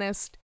be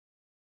honest.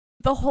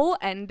 The whole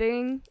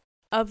ending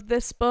of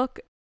this book,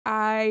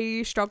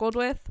 I struggled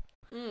with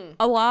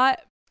a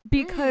lot,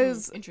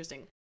 because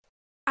interesting.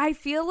 I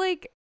feel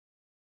like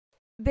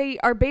they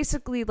are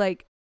basically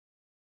like,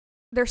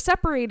 they're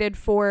separated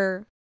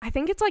for, I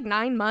think it's like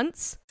 9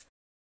 months.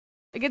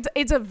 Like,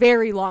 it's a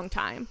very long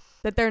time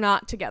that they're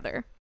not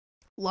together.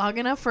 Long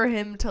enough for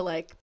him to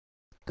like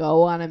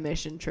go on a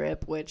mission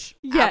trip, which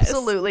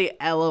absolutely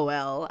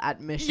LOL at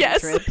mission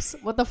trips.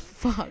 What the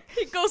fuck?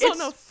 He goes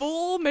on a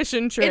full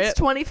mission trip. It's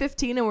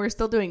 2015 and we're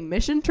still doing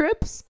mission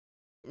trips?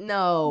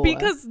 No.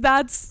 Because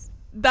that's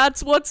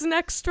what's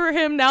next for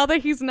him now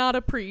that he's not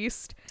a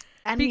priest.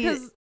 And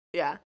because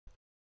yeah,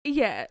 he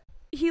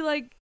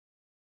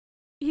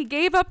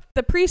gave up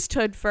the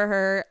priesthood for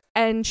her,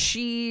 and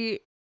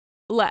she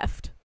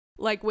left,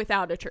 like,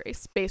 without a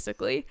trace,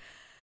 basically.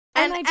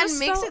 And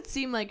makes it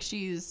seem like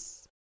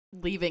she's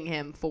leaving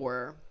him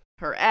for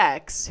her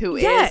ex, who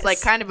is like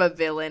kind of a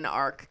villain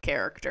arc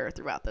character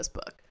throughout this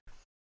book.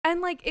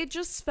 And like it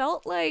just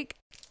felt like,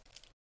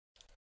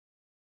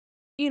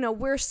 you know,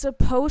 we're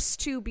supposed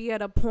to be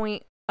at a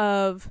point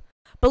of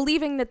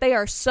believing that they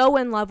are so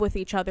in love with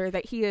each other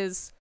that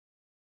he's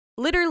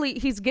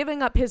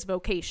giving up his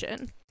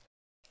vocation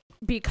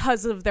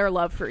because of their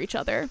love for each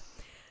other.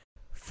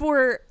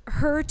 For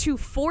her to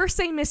force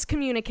a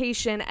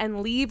miscommunication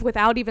and leave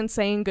without even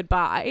saying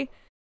goodbye.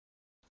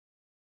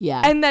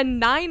 Yeah. And then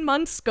 9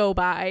 months go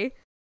by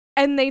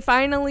and they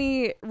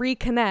finally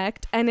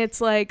reconnect and it's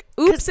like,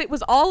 oops, it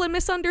was all a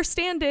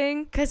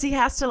misunderstanding. Because he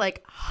has to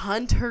like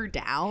hunt her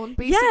down,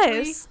 basically.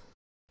 Yes.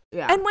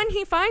 Yeah. And when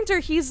he finds her,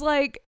 he's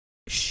like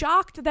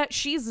shocked that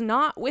she's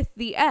not with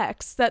the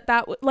ex,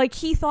 like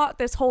he thought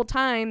this whole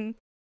time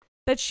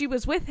that she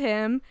was with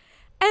him.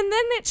 And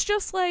then it's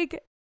just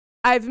like,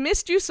 I've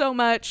missed you so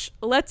much.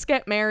 Let's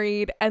get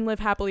married and live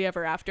happily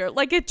ever after.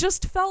 Like, it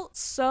just felt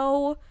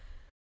so,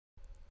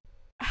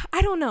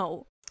 I don't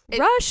know,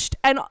 rushed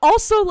and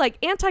also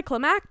like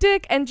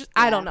anticlimactic and just,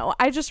 I don't know.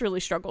 I just really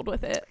struggled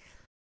with it.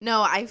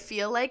 No, I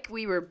feel like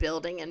we were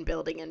building and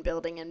building and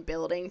building and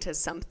building to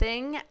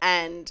something.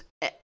 And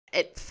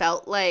it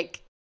felt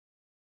like,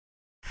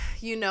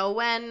 you know,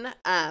 when,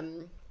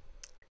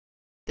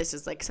 this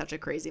is like such a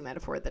crazy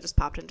metaphor that just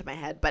popped into my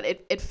head, but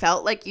it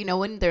felt like, you know,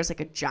 when there's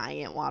like a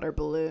giant water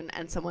balloon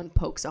and someone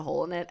pokes a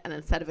hole in it and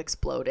instead of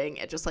exploding,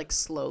 it just like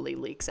slowly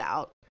leaks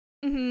out.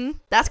 Mm-hmm.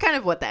 That's kind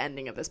of what the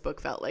ending of this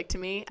book felt like to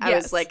me. I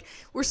was like,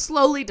 we're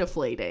slowly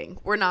deflating.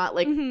 We're not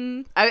like,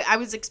 I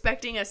was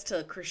expecting us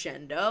to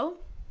crescendo.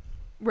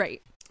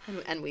 Right.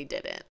 And we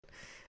didn't.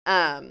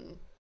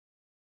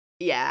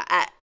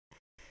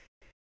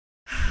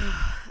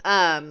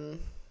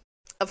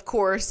 Of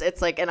course,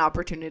 it's like an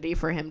opportunity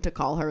for him to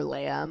call her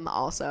Lamb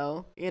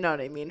also. You know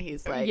what I mean?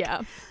 He's like,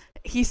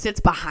 he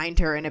sits behind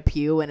her in a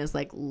pew and is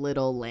like,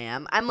 little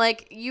lamb. I'm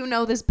like, you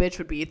know, this bitch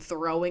would be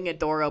throwing a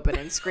door open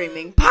and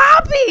screaming,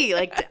 Poppy!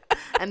 Like,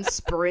 and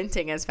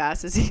sprinting as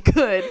fast as he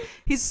could.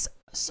 He's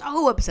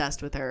so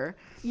obsessed with her.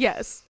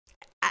 Yes.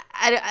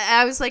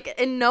 I was like,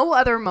 in no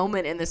other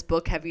moment in this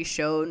book have you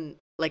shown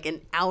like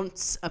an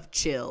ounce of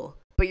chill.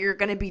 But you're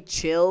going to be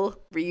chill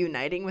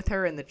reuniting with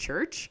her in the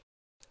church?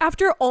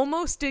 After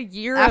almost a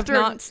year of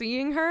not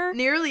seeing her?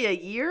 Nearly a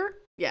year?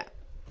 Yeah.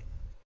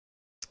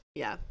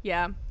 Yeah.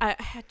 Yeah.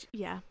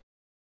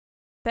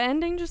 The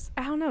ending just,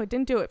 I don't know, it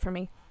didn't do it for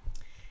me.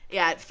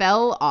 Yeah, it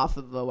fell off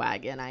of the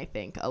wagon, I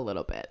think, a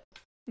little bit.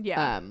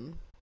 Yeah.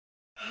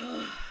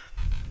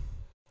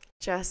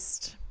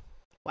 Just,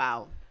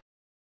 wow.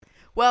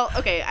 Well,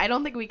 okay, I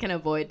don't think we can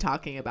avoid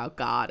talking about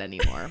God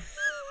anymore.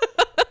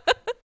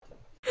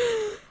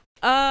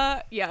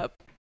 Yeah.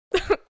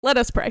 Let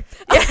us pray.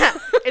 Yeah,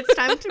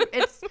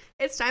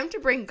 it's time to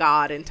bring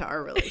God into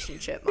our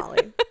relationship,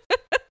 Molly.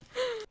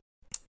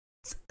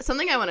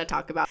 Something I want to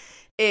talk about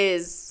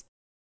is,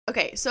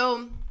 okay,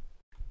 so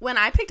when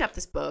I picked up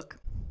this book,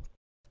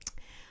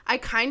 I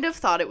kind of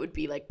thought it would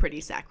be like pretty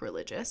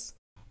sacrilegious.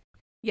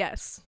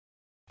 Yes.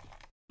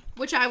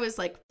 Which I was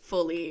like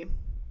fully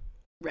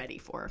ready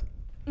for.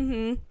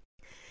 Mm-hmm.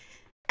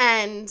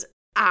 And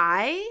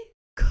I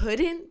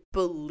couldn't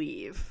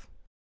believe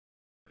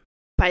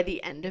by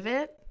the end of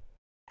it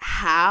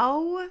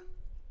how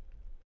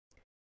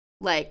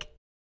like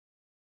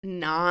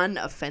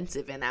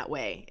non-offensive in that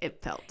way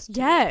it felt.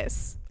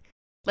 Yes.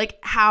 Like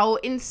how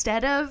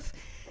instead of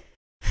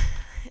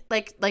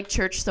like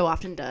church so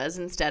often does,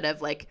 instead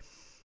of like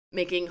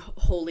making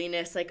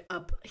holiness like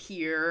up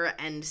here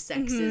and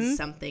sex is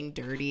something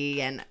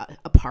dirty and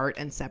apart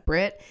and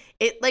separate,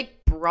 it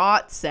like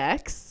brought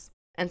sex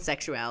and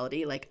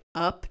sexuality like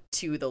up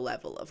to the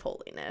level of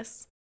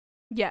holiness.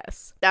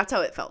 Yes. That's how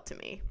it felt to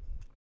me.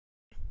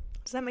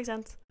 Does that make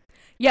sense?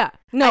 Yeah.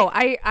 No,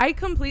 I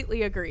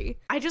completely agree.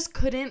 I just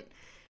couldn't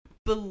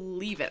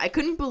believe it. I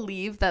couldn't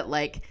believe that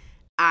like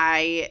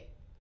I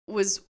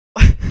was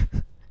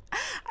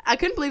I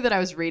couldn't believe that I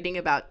was reading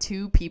about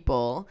two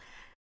people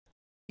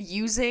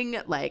using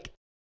like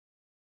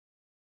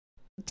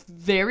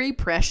very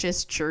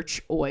precious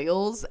church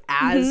oils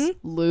as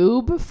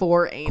lube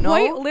for anal.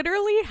 Quite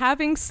literally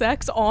having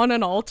sex on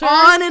an altar.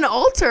 On an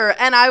altar.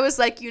 And I was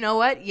like, you know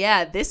what?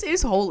 Yeah, this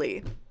is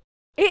holy.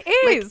 It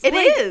is. Like, it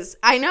is.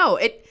 I know.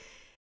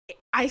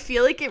 I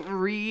feel like it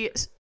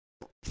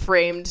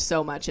reframed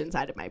so much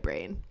inside of my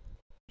brain.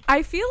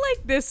 I feel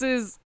like this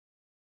is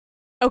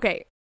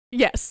okay.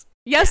 Yes.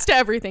 Yes to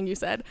everything you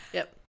said.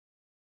 Yep.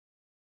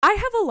 I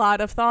have a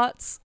lot of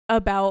thoughts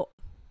about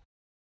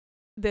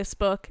this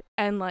book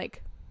and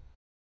like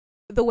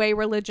the way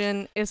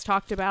religion is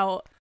talked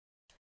about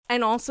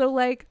and also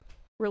like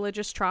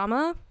religious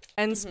trauma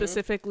and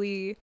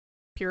specifically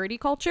purity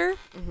culture.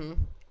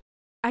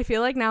 I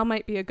feel like now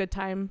might be a good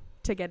time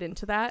to get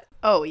into that.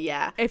 Oh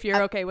yeah. If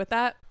you're okay with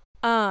that.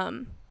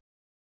 I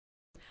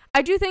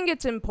do think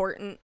it's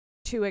important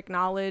to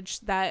acknowledge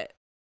that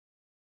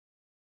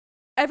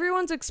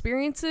everyone's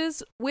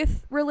experiences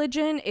with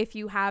religion, if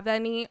you have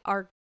any,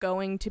 are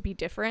going to be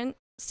different.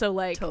 So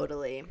like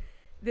totally.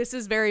 This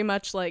is very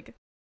much like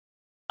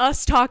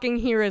us talking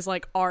here is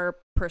like our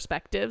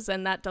perspectives,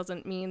 and that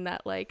doesn't mean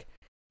that like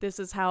this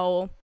is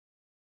how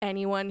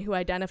anyone who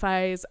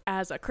identifies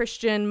as a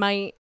Christian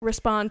might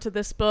respond to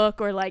this book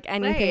or like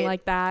anything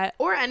like that.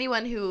 Or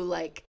anyone who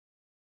like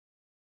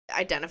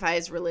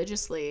identifies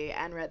religiously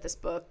and read this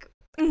book,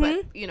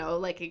 but you know,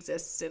 like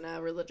exists in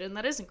a religion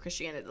that isn't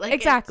Christianity. Like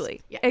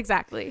exactly. Yeah.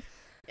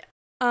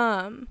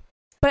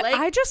 But like,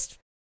 I just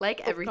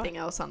like everything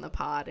else on the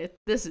pod,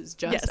 this is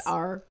just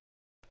our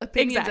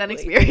opinions exactly. and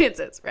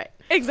experiences, right?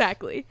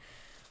 Exactly.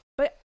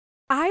 But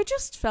I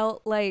just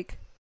felt like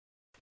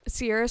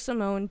Sierra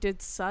Simone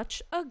did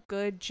such a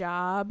good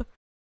job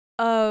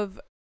of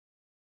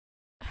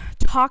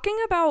talking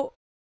about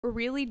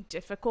really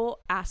difficult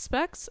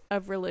aspects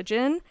of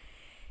religion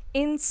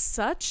in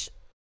such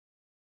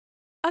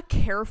a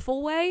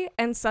careful way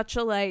and such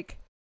a like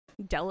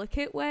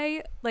delicate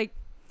way. Like,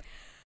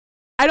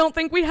 I don't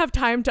think we have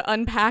time to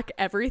unpack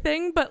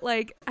everything, but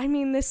like, I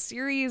mean, this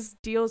series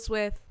deals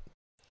with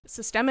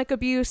systemic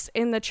abuse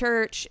in the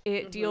church.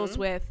 It deals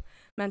with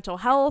mental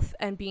health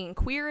and being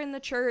queer in the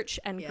church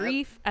and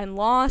grief and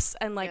loss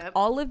and like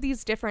all of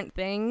these different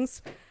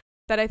things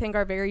that I think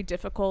are very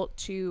difficult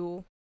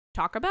to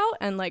talk about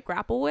and like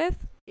grapple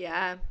with.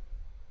 Yeah.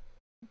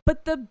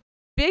 But the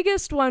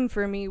biggest one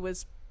for me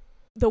was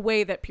the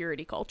way that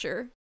purity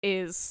culture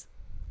is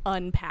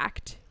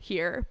unpacked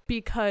here,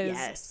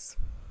 because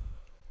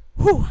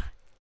whew,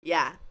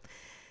 yeah.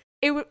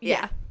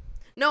 Yeah.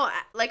 No,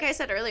 like I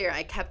said earlier,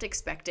 I kept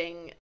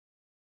expecting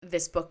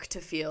this book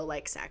to feel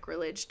like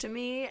sacrilege to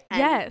me.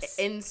 And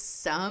in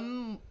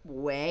some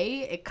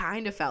way, it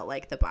kind of felt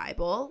like the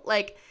Bible.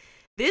 Like,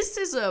 this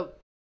is a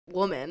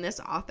woman, this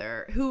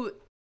author, who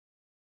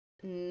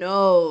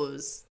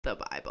knows the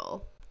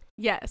Bible.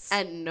 Yes.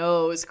 And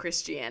knows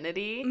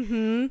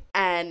Christianity.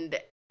 And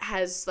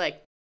has,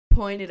 like,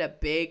 pointed a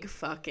big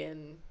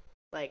fucking,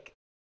 like,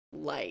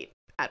 light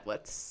at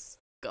what's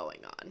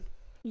going on.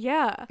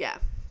 Yeah. Yeah.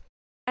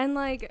 And,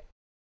 like,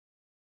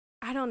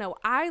 I don't know.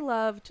 I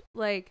loved,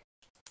 like,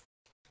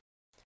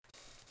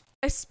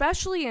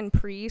 especially in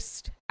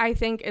Priest, I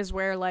think is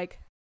where, like,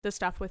 the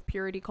stuff with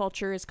purity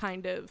culture is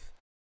kind of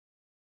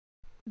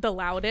the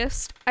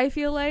loudest, I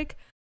feel like.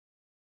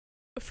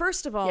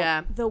 First of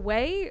all, the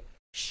way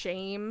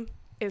shame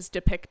is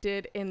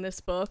depicted in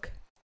this book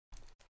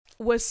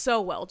was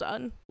so well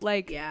done.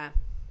 Like,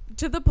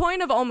 to the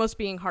point of almost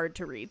being hard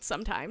to read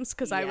sometimes,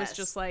 because I was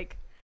just like,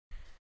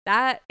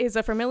 that is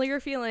a familiar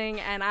feeling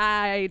and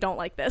I don't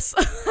like this.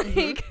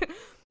 Like,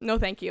 no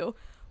thank you.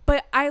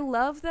 But I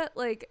love that,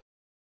 like,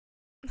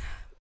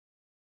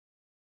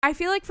 I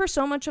feel like for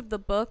so much of the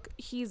book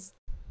he's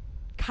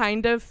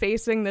kind of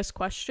facing this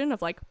question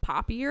of like,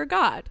 Poppy or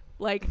God?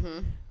 Like,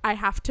 I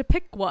have to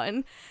pick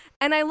one.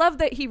 And I love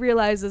that he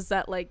realizes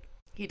that, like,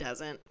 he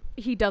doesn't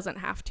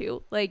have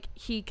to. Like,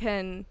 he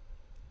can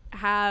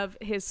have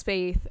his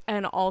faith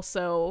and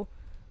also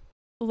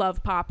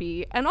love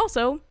Poppy and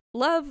also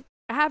love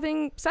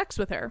having sex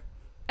with her,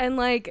 and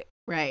like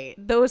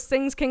those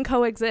things can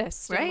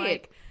coexist, and,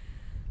 like,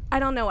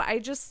 I don't know, I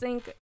just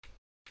think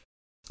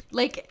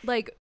like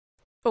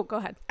oh, go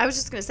ahead. I was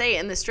just gonna say,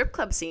 in the strip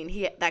club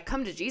scene, that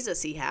come to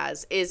Jesus he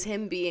has is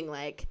him being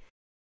like,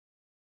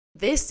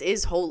 this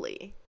is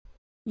holy,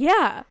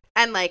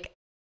 and like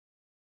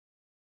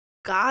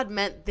God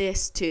meant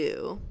this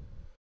too.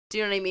 Do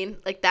you know what I mean?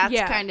 Like, that's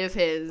kind of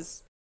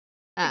his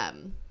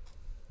Can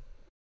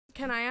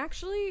I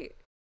actually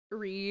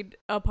read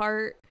a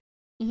part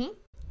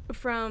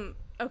from,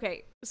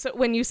 okay, so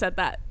when you said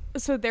that,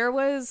 so there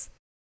was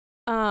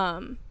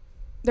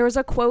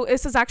a quote,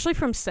 this is actually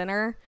from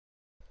Sinner,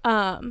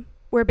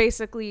 where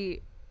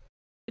basically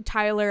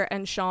Tyler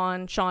and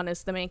Sean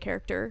is the main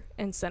character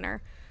in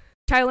Sinner.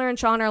 Tyler and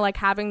Sean are like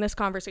having this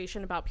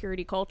conversation about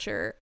purity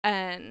culture,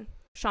 and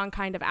Sean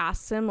kind of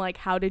asks him like,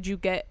 how did you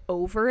get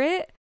over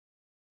it?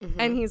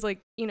 And he's like,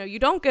 you know, you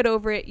don't get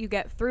over it, you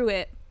get through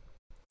it.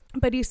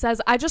 But he says,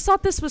 I just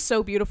thought this was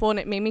so beautiful and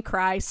it made me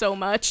cry so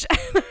much.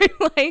 And I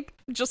like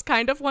just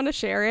kind of want to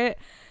share it.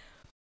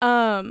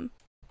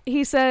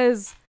 He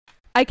says,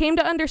 I came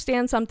to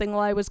understand something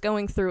while I was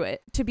going through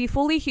it. To be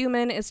fully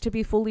human is to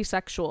be fully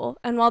sexual.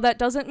 And while that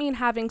doesn't mean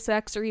having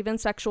sex or even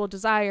sexual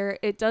desire,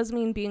 it does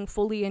mean being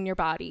fully in your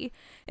body.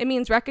 It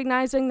means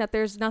recognizing that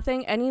there's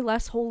nothing any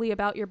less holy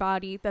about your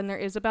body than there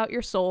is about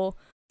your soul,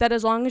 that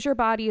as long as your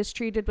body is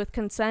treated with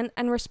consent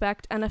and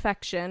respect and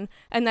affection,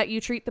 and that you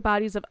treat the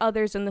bodies of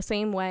others in the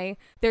same way,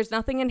 there's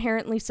nothing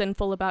inherently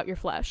sinful about your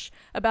flesh,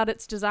 about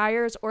its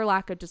desires or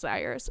lack of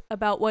desires,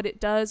 about what it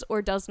does or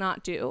does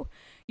not do.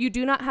 You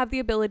do not have the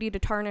ability to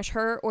tarnish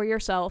her or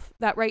yourself.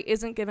 That right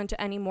isn't given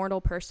to any mortal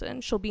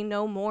person. She'll be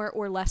no more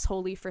or less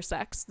holy for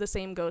sex. The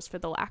same goes for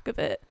the lack of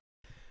it.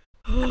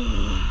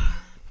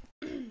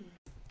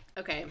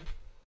 Okay.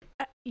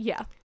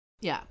 Yeah.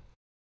 Yeah.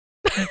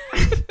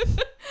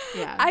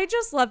 Yeah. I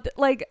just loved it.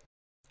 Like,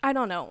 I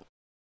don't know.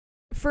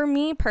 For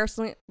me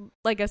personally,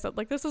 like I said,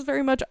 like, this is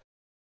very much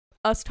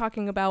us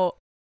talking about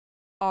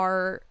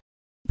our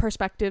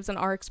perspectives and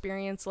our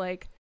experience.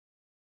 Like,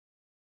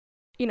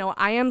 you know,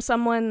 I am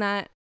someone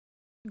that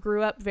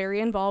grew up very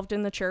involved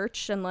in the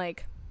church, and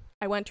like,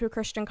 I went to a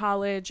Christian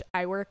college.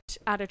 I worked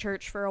at a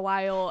church for a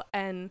while,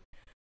 and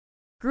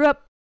grew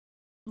up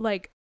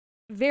like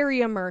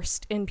very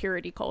immersed in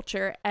purity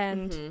culture,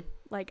 and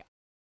like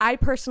I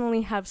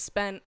personally have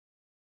spent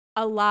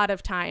a lot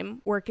of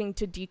time working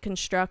to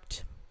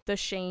deconstruct the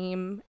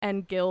shame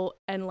and guilt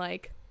and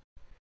like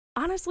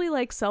honestly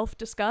like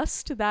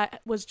self-disgust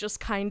that was just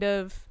kind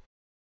of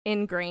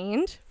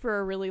ingrained for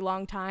a really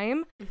long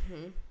time.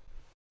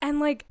 And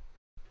like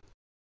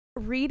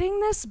reading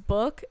this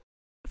book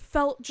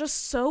felt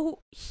just so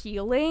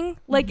healing.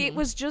 Like it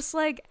was just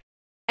like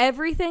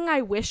everything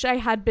I wish I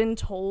had been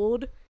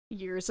told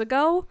years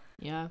ago.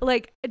 Yeah.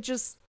 Like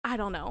just, I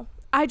don't know.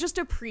 I just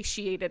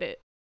appreciated it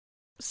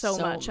so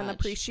much and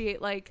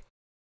appreciate like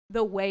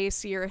the way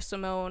Sierra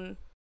Simone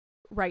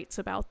writes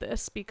about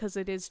this, because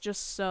it is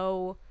just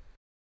so,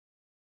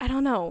 I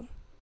don't know.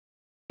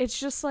 It's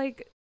just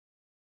like,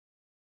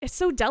 it's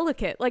so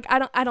delicate. Like I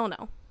don't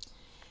know.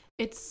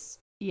 It's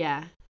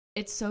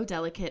so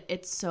delicate.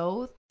 It's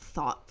so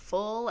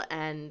thoughtful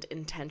and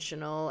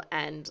intentional,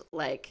 and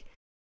like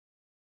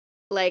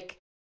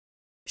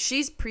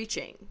she's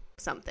preaching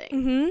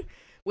something.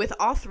 With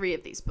all three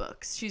of these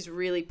books, she's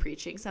really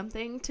preaching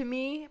something to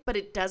me, but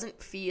it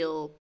doesn't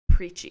feel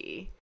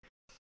preachy.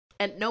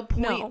 At no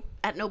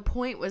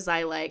point was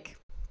I like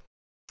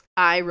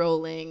eye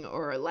rolling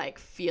or like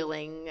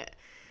feeling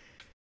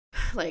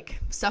like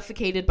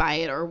suffocated by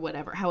it or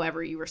whatever,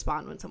 however you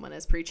respond when someone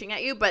is preaching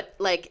at you. But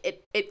like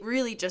it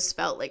really just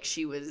felt like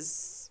she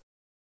was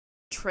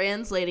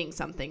translating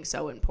something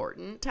so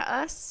important to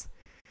us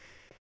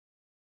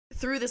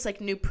through this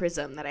like new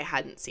prism that I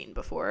hadn't seen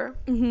before.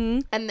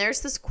 And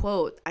there's this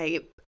quote,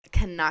 I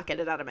cannot get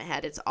it out of my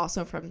head. It's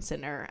also from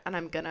Sinner, and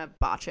I'm gonna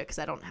botch it because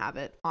I don't have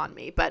it on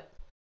me. But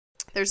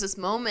there's this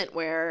moment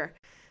where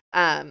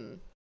in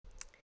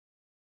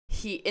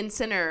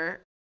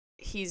Sinner,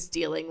 he's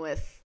dealing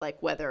with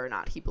like whether or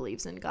not he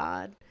believes in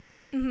God.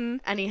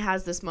 And he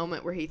has this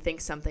moment where he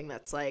thinks something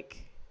that's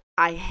like,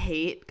 I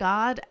hate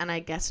God, and I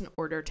guess in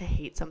order to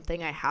hate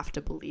something, I have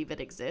to believe it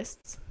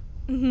exists.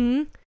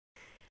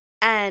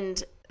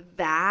 And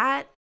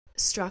that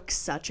struck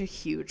such a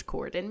huge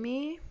chord in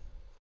me.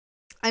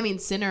 I mean,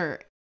 Sinner,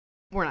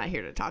 we're not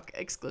here to talk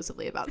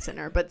exclusively about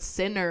Sinner, but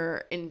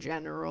Sinner in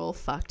general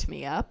fucked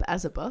me up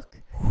as a book.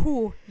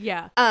 Ooh,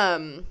 yeah.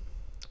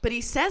 But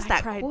he says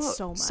that quote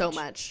so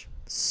much.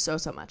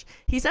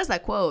 He says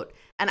that quote,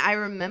 and I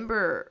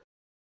remember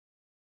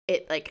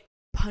it like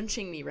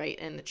punching me right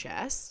in the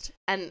chest.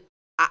 And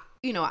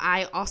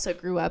I also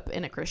grew up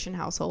in a Christian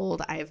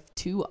household. I have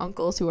 2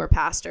 uncles who are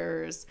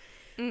pastors.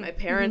 My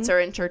parents are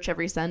in church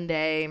every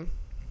Sunday.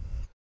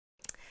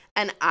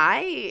 And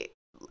I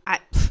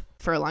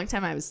for a long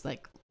time, I was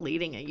like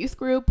leading a youth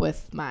group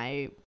with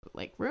my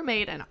like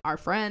roommate and our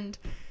friend.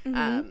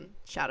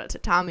 Shout out to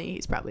Tommy.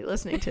 He's probably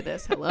listening to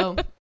this. Hello.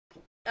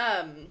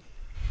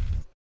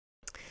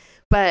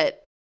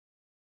 But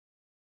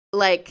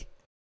like,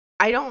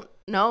 I don't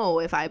know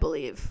if I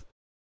believe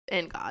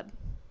in God.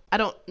 I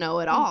don't know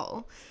at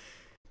all.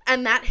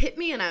 And that hit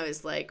me, and I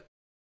was like,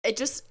 it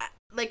just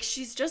like,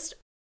 she's just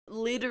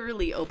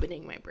literally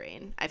opening my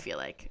brain. I feel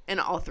like in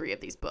all 3 of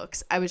these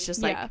books, I was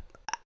just like,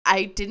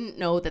 I didn't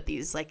know that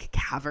these like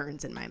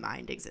caverns in my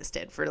mind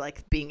existed for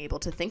like being able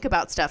to think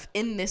about stuff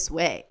in this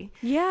way.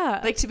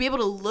 Like to be able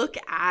to look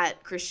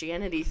at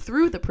Christianity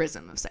through the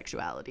prism of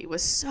sexuality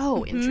was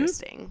so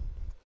interesting.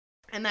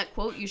 And that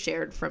quote you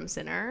shared from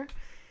Sinner,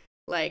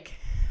 like,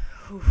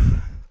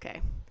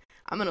 okay,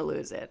 I'm gonna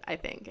lose it, I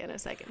think, in a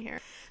second here.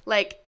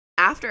 Like,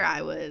 after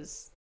I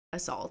was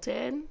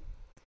assaulted,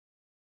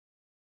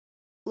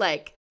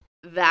 like,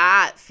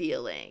 that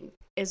feeling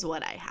is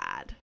what I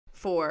had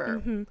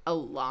for a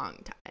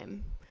long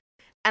time.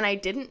 And I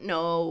didn't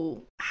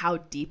know how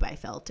deep I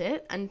felt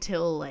it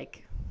until,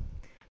 like,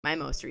 my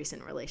most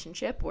recent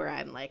relationship, where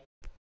I'm, like,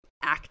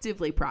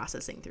 actively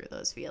processing through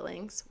those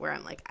feelings, where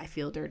I'm like, I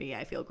feel dirty,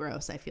 I feel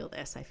gross, I feel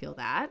this, I feel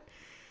that.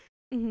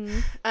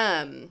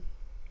 And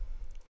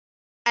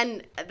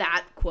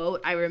that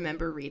quote, I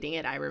remember reading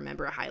it, I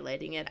remember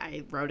highlighting it,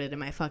 I wrote it in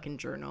my fucking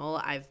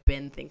journal. I've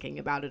been thinking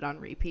about it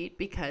on repeat,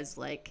 because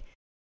like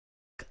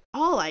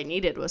all I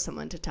needed was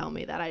someone to tell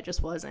me that I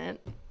just wasn't,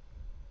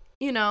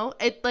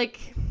 it like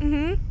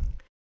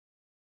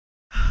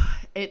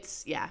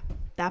it's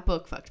that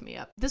book fucked me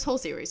up. This whole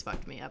series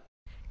fucked me up.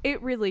 It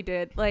really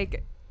did.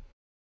 Like,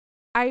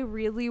 I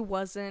really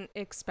wasn't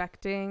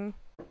expecting,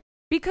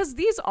 because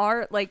these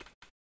are, like,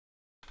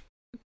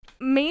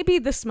 maybe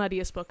the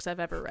smuttiest books I've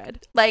ever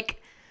read.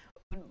 Like,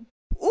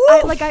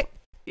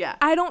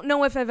 I don't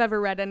know if I've ever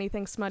read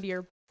anything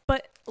smuttier,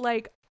 but,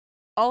 like,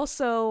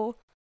 also,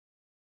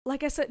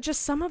 like I said,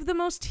 just some of the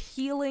most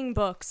healing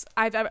books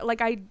I've ever, like,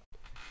 I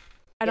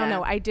don't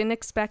know, I didn't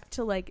expect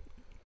to, like,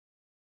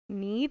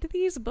 need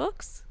these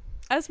books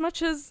as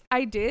much as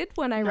I did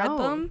when I read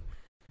them.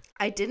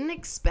 I didn't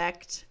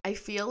expect. I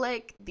feel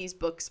like these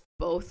books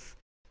both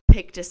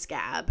picked a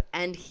scab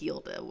and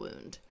healed a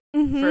wound for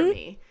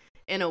me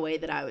in a way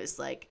that I was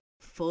like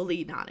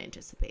fully not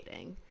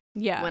anticipating.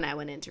 When I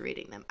went into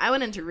reading them,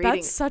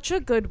 That's such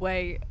a good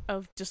way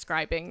of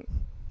describing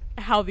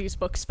how these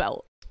books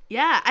felt.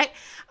 Yeah.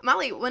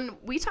 Molly, when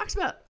we talked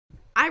about,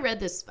 I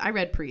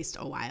read Priest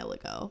a while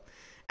ago,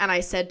 and I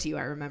said to you,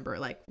 I remember,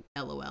 like,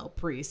 LOL,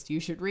 Priest, you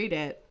should read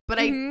it. But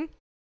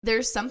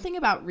there's something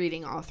about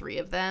reading all three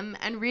of them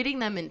and reading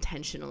them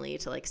intentionally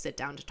to, like, sit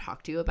down to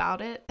talk to you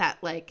about it that,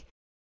 like,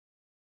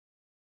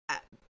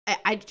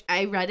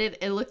 I read it,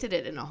 I looked at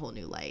it in a whole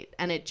new light,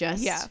 and it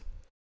just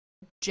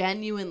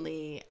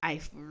genuinely,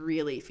 I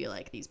really feel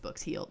like these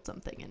books healed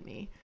something in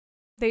me.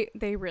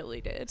 They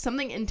really did.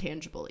 Something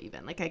intangible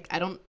even. Like,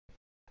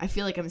 I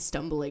feel like I'm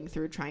stumbling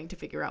through trying to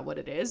figure out what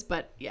it is,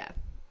 but yeah.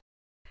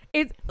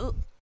 It,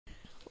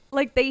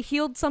 like, they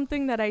healed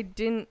something that I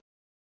didn't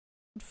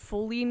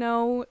fully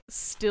know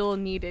still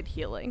needed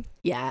healing.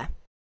 Yeah.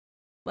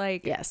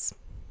 Like, yes.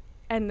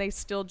 And they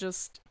still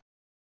just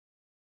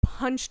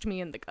punched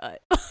me in the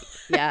gut.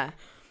 Yeah.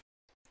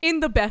 In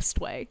the best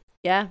way.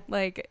 Yeah.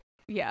 Like,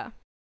 yeah.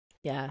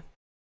 Yeah.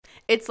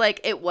 It's like,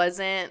 it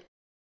wasn't,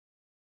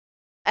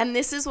 and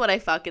this is what I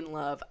fucking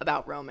love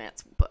about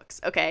romance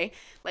books, okay?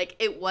 Like,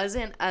 it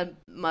wasn't a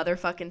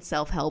motherfucking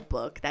self-help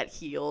book that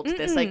healed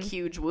this, like,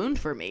 huge wound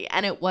for me.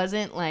 And it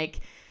wasn't,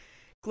 like,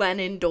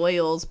 Glennon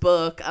Doyle's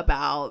book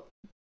about,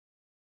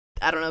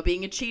 I don't know,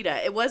 being a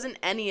cheetah. It wasn't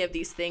any of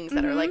these things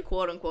that are, like,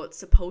 quote-unquote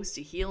supposed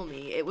to heal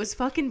me. It was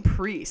fucking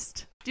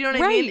Priest. Do you know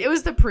what I mean? It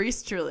was the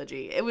Priest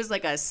trilogy. It was,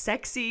 like, a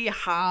sexy,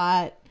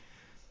 hot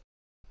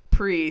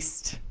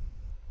priest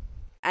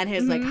and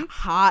his, like,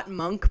 hot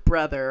monk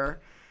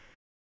brother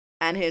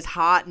and his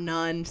hot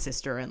nun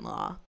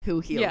sister-in-law who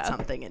healed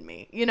something in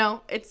me. You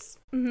know, it's,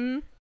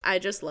 I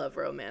just love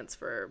romance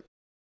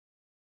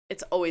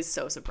it's always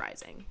so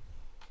surprising.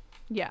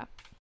 Yeah.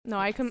 No,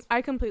 I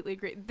completely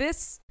agree.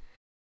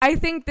 I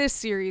think this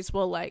series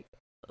will, like,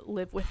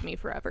 live with me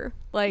forever.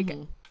 Like,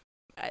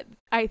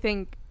 I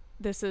think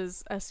this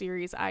is a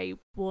series I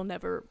will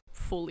never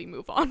fully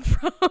move on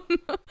from.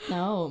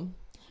 No.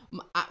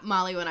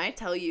 Molly, when I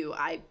tell you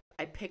I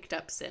picked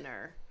up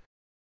Sinner,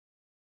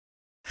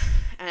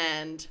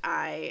 and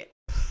I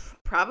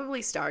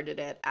probably started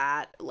it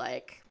at,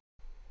 like,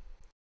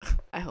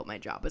 I hope my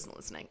job isn't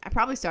listening. I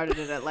probably started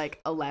it at,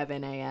 like,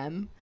 11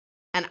 a.m.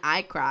 and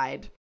I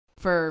cried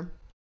for,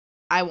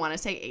 I want to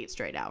say 8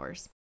 straight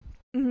hours.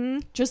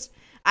 Just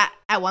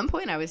at one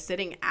point I was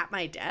sitting at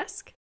my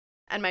desk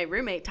and my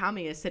roommate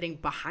Tommy is sitting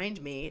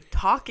behind me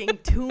talking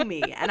to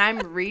me and I'm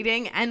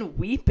reading and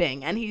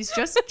weeping and he's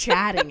just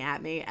chatting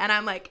at me and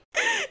I'm like,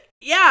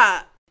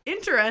 yeah,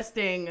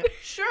 interesting,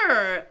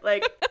 sure,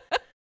 like,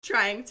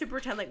 trying to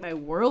pretend like my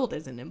world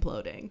isn't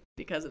imploding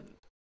because of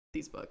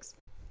these books.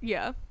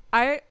 Yeah.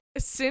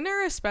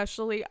 Sinner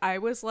especially, I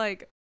was,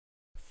 like,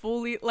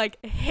 fully, like,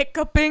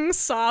 hiccuping,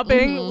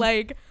 sobbing,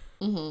 like,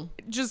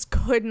 just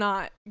could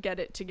not get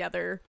it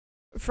together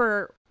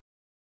for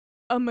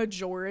a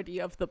majority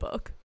of the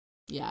book.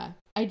 Yeah.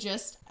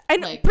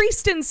 And, like,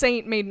 Priest and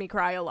Saint made me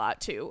cry a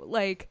lot, too.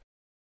 Like,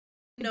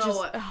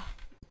 no,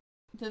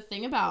 the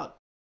thing about,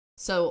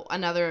 so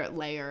another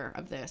layer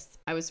of this,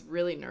 I was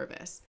really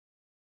nervous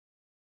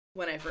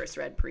when I first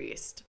read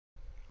Priest.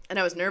 And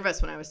I was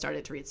nervous when I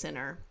started to read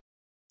Sinner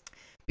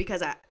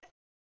because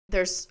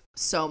there's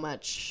so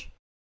much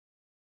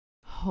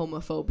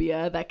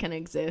homophobia that can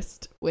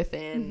exist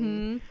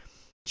within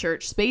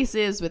church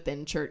spaces,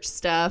 within church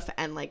stuff,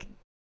 and, like,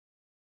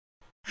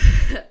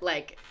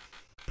 like,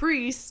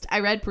 Priest,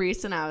 I read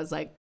Priest and I was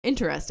like,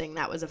 interesting,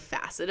 that was a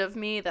facet of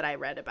me that I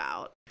read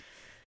about.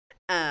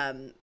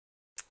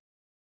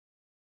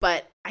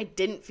 But I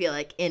didn't feel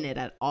like in it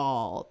at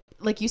all.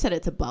 Like you said,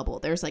 it's a bubble.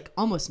 There's, like,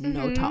 almost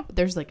no talk.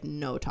 There's, like,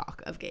 no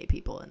talk of gay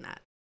people in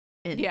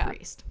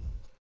Priest.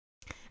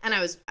 And I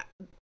was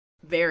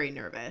very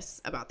nervous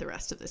about the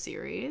rest of the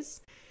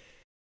series.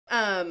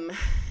 And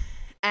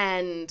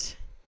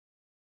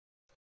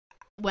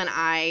when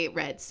I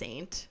read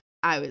Saint,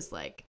 I was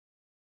like,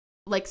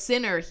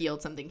 Sinner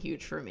healed something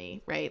huge for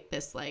me, right?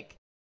 This, like,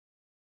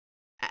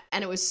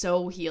 and it was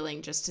so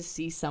healing just to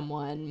see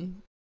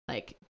someone,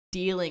 like,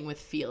 dealing with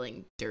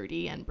feeling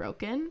dirty and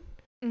broken.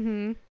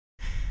 In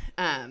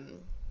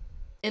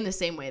the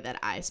same way that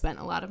I spent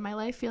a lot of my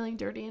life feeling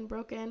dirty and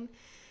broken.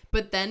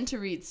 But then to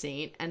read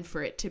Saint and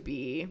for it to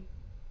be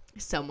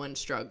someone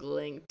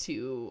struggling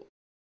to,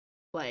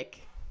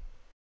 like,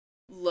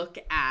 look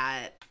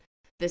at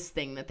this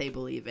thing that they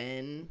believe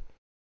in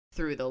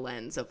through the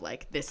lens of,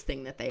 like, this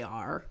thing that they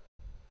are.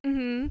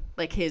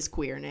 Like, his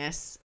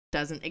queerness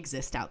doesn't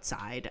exist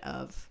outside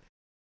of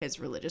his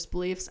religious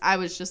beliefs. I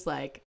was just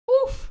like,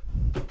 oof.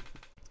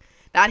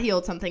 That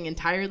healed something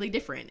entirely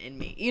different in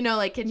me. You know,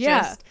 like, it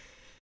just...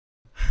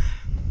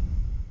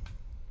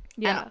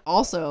 Yeah. And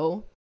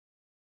also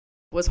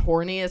was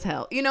horny as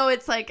hell. You know,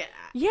 it's like...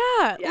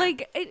 Yeah.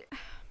 Like, it...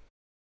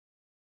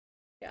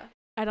 Yeah.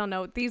 I don't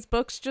know. These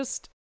books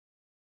just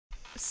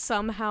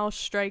somehow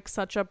strike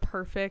such a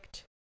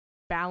perfect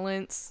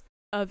balance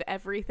of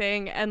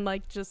everything. And,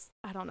 like, just...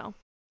 I don't know.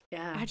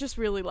 Yeah. I just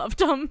really loved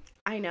them.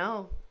 I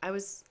know. I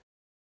was...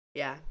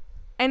 Yeah.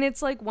 And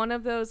it's, like, one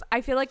of those...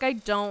 I feel like I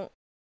don't...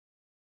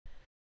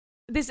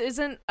 This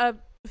isn't a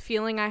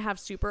feeling I have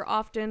super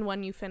often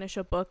when you finish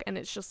a book and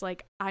it's just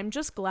like, I'm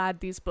just glad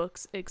these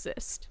books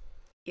exist.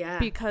 Yeah.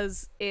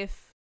 Because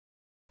if,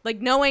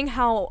 like, knowing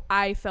how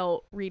I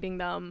felt reading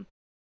them,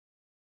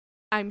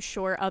 I'm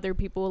sure other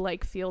people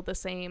like feel the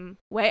same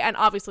way. And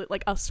obviously,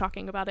 like, us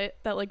talking about it,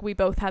 that like we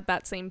both had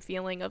that same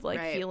feeling of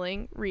like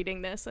feeling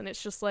reading this. And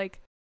it's just like,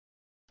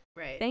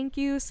 thank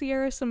you,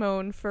 Sierra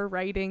Simone, for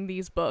writing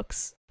these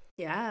books.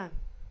 Yeah.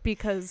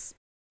 Because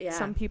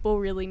some people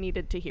really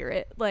needed to hear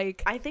it.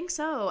 Like, I think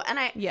so. And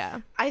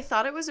I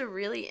thought it was a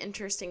really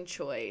interesting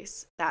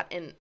choice that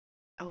and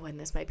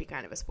this might be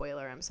kind of a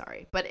spoiler, I'm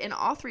sorry. But in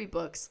all 3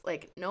 books,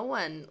 like, no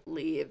one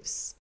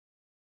leaves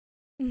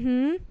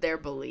their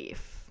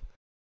belief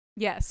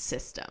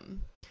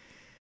system.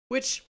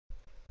 Which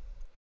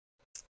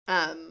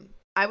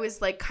I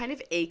was like kind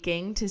of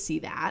aching to see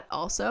that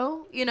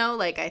also, you know,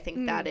 like I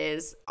think that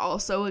is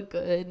also a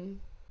good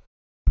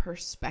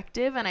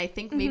perspective, and I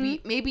think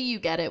maybe you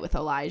get it with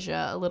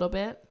Elijah a little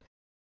bit.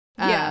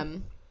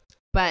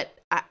 But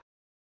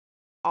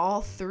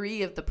all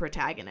 3 of the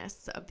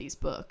protagonists of these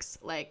books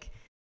like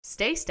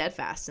stay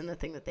steadfast in the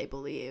thing that they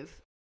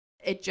believe.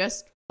 It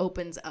just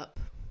opens up.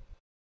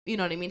 You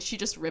know what I mean? She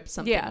just ripped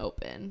something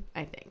open,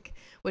 I think,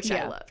 which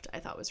I loved. I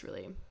thought was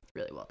really,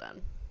 really well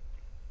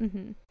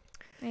done.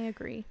 I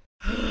agree.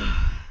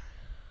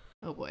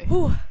 Oh boy.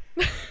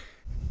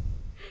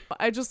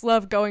 I just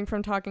love going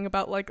from talking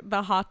about like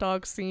the hot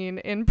dog scene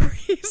in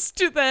Priest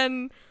to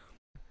then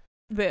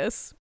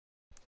this.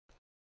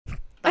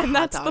 And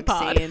that's the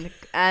pod. Scene.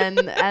 And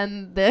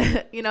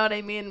the, you know what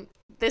I mean?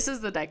 This is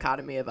the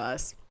dichotomy of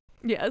us.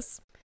 Yes.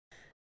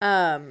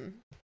 I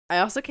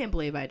also can't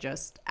believe I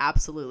just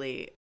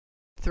absolutely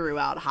threw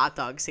out hot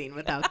dog scene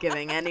without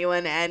giving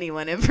anyone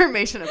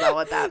information about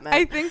what that meant.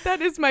 I think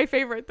that is my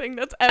favorite thing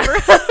that's ever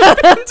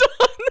happened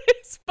on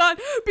this pod,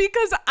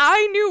 because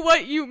I knew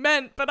what you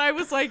meant, but I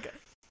was like,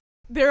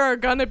 there are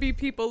gonna be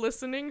people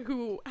listening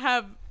who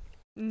have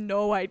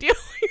no idea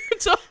what you're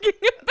talking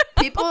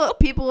about.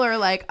 People are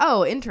like,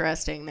 oh,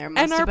 interesting. There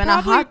must have been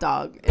a hot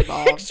dog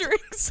involved. Picturing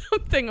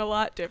something a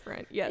lot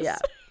different. Yes. Yeah.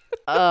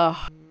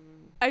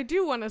 I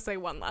do want to say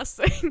one last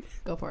thing.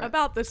 Go for it.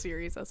 About the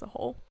series as a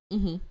whole.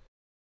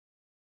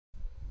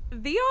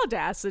 The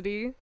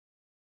audacity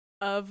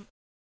of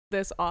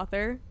this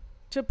author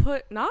to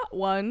put not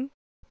 1,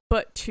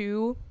 but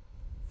 2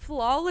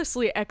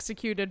 flawlessly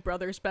executed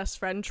brother's best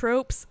friend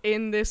tropes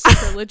in this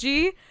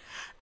trilogy.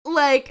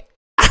 Like,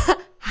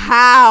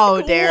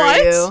 how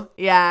dare you?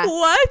 Yeah.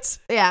 What?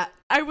 Yeah.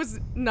 I was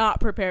not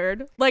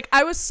prepared. Like,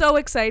 I was so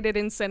excited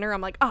in Sinner.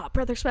 I'm like,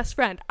 brother's best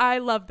friend. I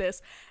love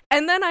this.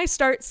 And then I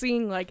start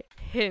seeing, like,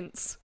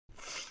 hints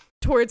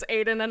towards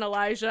Aiden and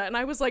Elijah. And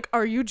I was like,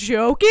 are you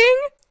joking?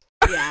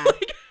 Yeah.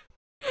 Like,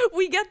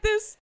 we get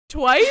this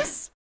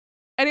twice.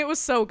 And it was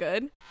so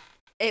good.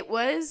 It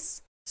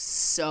was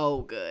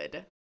so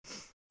good.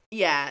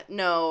 Yeah.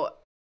 No,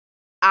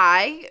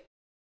 I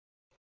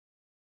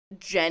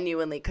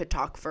genuinely could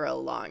talk for a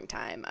long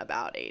time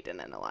about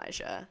Aiden and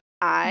Elijah.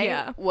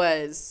 I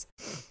was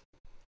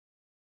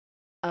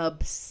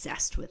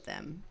obsessed with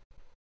them.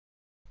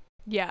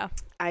 Yeah.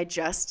 I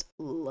just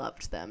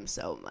loved them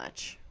so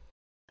much.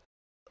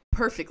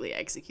 Perfectly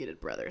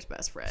executed brother's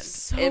best friend,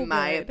 so in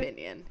my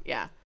opinion.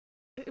 Yeah.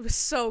 It was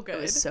so good.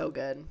 It was so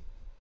good.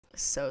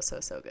 So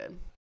good.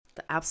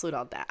 The absolute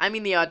audacity. I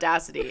mean, the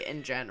audacity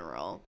in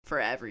general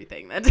for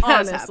everything that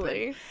has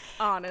happened.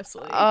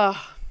 Honestly.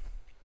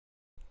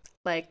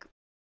 Like,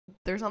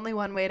 there's only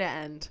one way to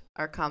end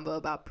our combo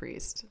about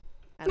Priest,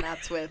 and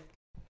that's with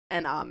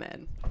an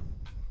amen.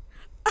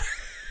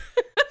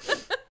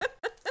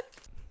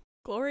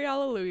 Glory,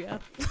 hallelujah.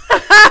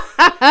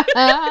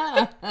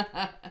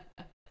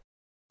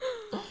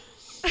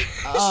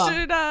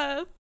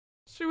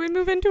 Should we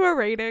move into a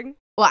rating?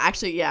 Well,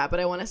 actually, yeah, but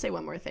I want to say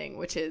one more thing,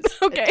 which is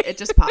okay. It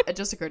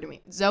just occurred to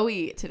me.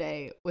 Zoe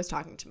today was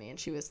talking to me, and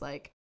she was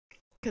like,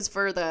 because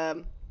for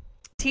the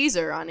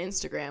teaser on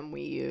Instagram,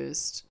 we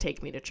used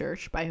 "Take Me to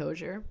Church" by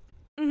Hozier,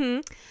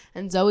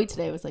 and Zoe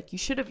today was like, you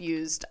should have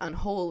used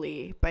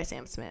 "Unholy" by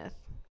Sam Smith.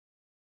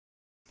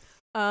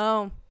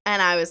 Oh,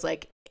 and I was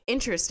like,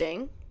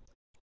 interesting.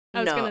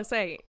 I was gonna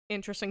say,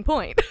 interesting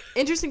point.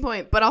 Interesting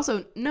point, but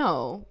also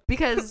no,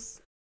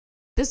 because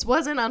this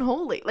wasn't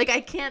unholy. Like,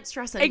 I can't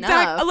stress enough.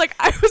 Exactly. Like,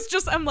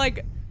 I'm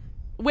like,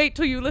 wait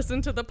till you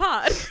listen to the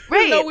pod.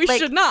 Right. No, we like,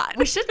 should not.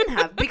 We shouldn't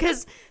have,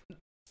 because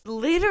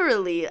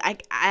literally,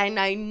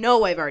 I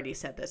know I've already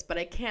said this, but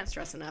I can't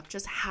stress enough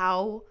just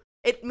how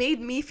it made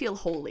me feel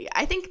holy.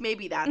 I think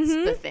maybe that's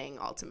the thing,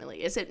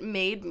 ultimately, is it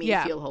made me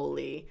feel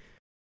holy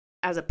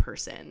as a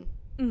person.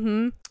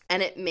 And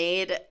it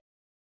made,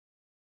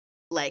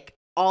 like,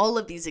 all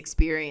of these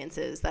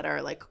experiences that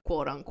are, like,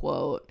 quote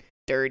unquote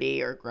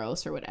dirty or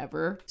gross or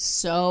whatever,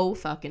 so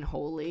fucking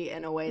holy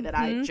in a way that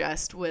I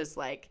just was,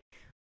 like,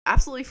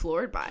 absolutely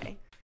floored by.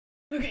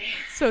 Okay.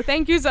 So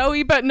thank you,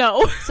 Zoe, but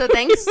no. So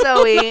thanks,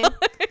 Zoe,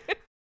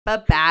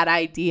 but bad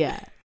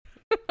idea.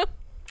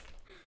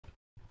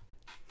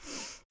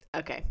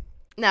 Okay.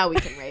 Now we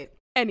can rate.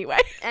 Anyway,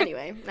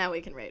 now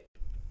we can rate.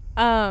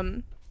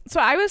 So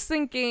I was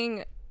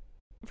thinking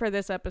for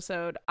this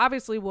episode,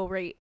 obviously we'll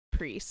rate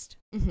Priest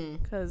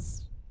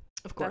because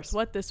of course that's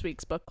what this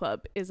week's book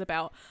club is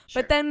about.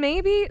 Sure. But then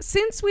maybe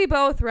since we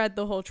both read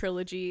the whole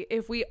trilogy,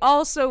 if we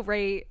also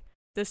rate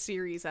the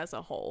series as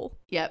a whole.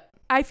 Yep.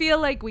 I feel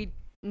like we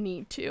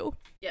need to.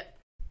 Yep.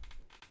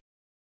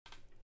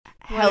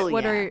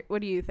 What are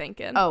you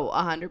thinking? Oh,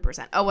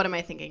 100%. Oh, what am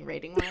I thinking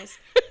rating wise?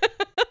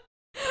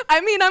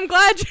 I mean, I'm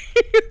glad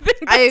you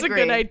think that's a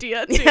good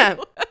idea too. Yeah.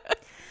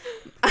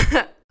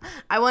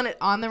 I want it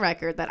on the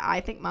record that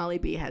I think Molly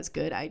B has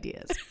good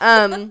ideas.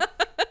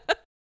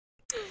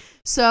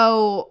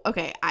 So,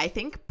 okay, I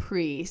think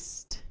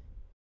Priest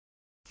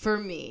for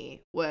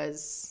me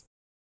was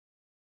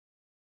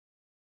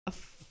a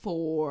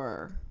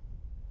 4.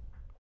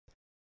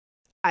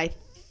 I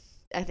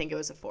think it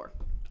was a 4.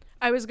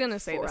 I was gonna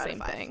say 4 the out of same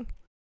 5. thing.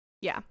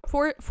 Yeah,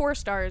 4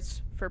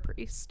 stars for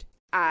Priest.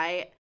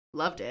 I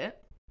loved it.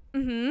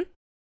 Mm-hmm.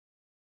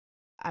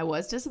 I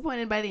was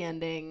disappointed by the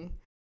ending.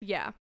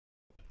 Yeah.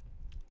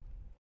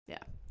 Yeah.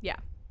 Yeah.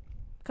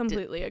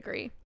 Completely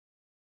agree.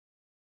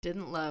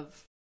 Didn't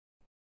love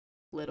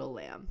Little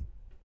Lamb.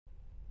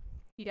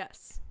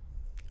 Yes.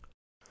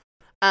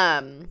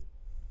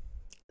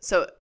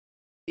 So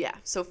yeah.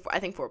 So I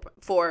think 4.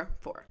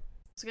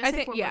 I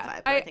think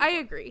 4.5. I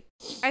agree.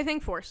 I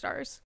think 4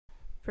 stars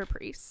for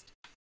Priest.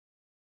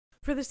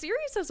 For the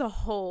series as a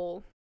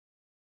whole,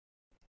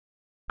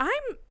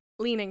 I'm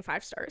leaning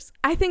 5 stars.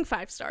 I think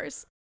 5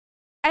 stars.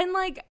 And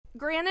like,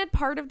 granted,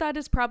 part of that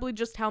is probably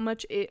just how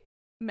much it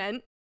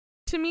meant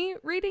to me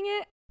reading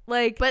it.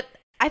 Like, but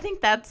I think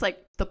that's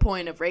like the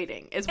point of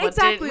rating is what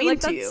exactly, did it mean like,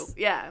 to you.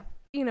 Yeah.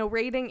 You know,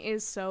 rating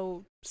is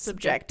so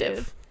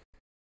subjective.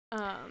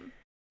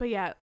 But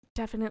yeah,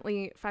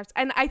 definitely 5.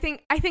 And I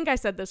think I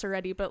said this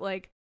already, but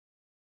like,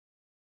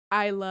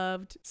 I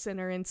loved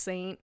Sinner and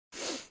Saint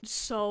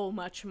so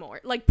much more.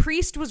 Like,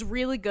 Priest was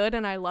really good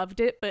and I loved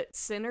it, but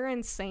Sinner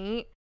and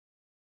Saint,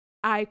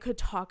 I could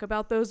talk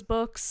about those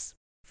books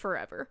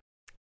forever.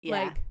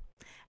 Yeah. Like,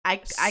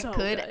 I so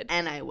could good.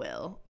 and I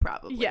will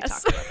probably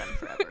Yes. talk about them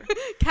forever.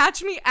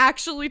 Catch me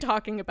actually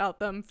talking about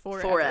them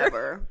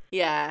forever.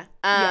 Yeah.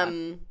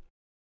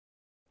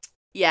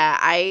 Yeah,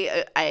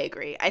 I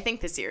agree. I think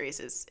the series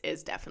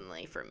is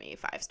definitely for me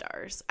 5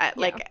 stars.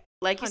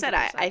 Like you said,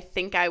 100%. I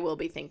think I will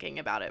be thinking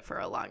about it for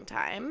a long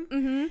time,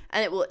 and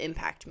it will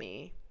impact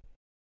me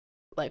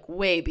like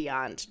way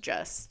beyond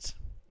just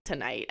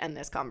tonight and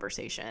this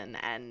conversation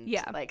and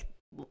like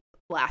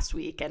last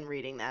week and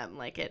reading them.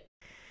 Like it,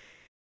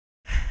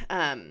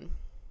 I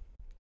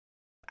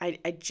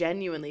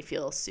genuinely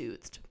feel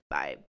soothed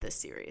by this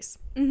series.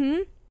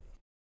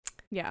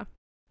 Yeah,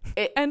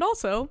 and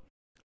also,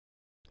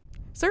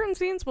 certain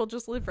scenes will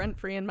just live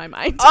rent-free in my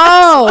mind.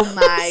 Oh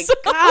my so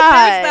God.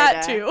 There's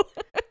that too.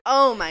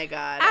 Oh my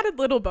God. Added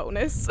little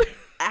bonus.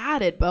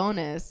 Added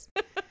bonus.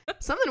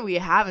 Something we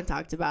haven't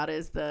talked about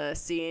is the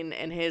scene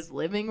in his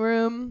living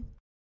room.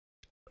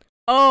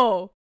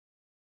 Oh.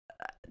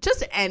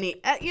 Just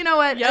any, you know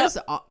what? Yep.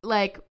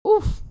 Like,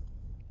 oof.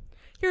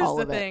 Here's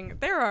the thing.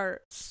 There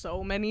are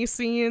so many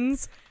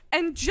scenes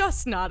and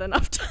just not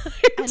enough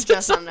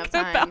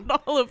time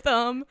about all of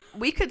them.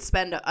 We could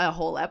spend a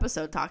whole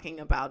episode talking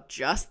about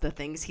just the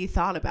things he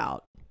thought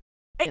about.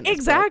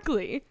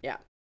 Exactly. Book. Yeah.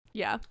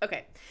 Yeah.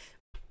 Okay.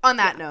 On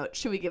that note,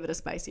 should we give it a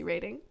spicy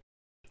rating?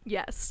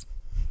 Yes.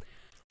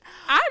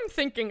 I'm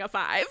thinking a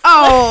 5.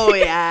 Oh,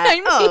 yeah.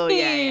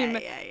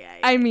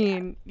 I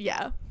mean,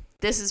 yeah.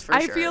 This is for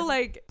sure. I feel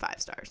like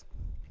 5 stars.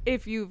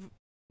 If you've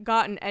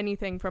gotten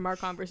anything from our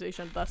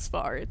conversation thus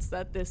far, it's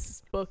that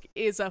this book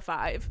is a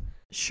 5.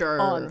 Sure.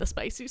 On the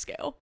spicy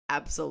scale.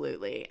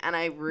 Absolutely. And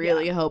I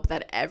really hope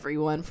that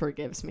everyone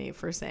forgives me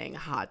for saying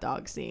hot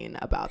dog scene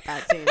about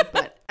that scene.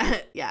 But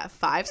yeah,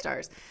 5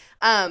 stars.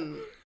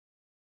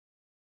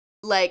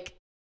 Like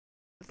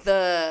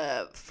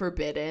the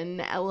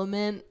forbidden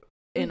element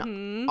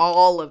in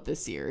all of the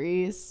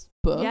series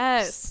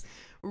books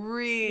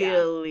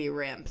really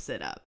ramps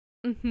it up.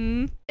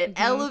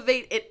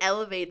 It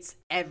elevates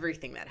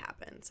everything that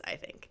happens, I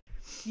think.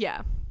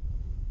 Yeah.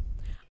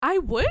 I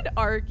would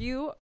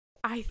argue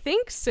I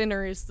think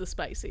Sinner is the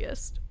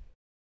spiciest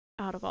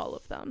out of all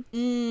of them.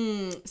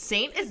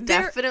 Saint is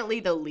definitely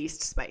the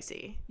least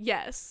spicy.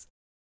 Yes.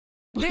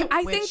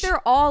 I think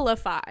they're all a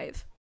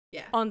 5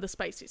 on the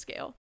spicy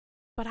scale.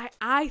 But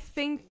I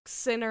think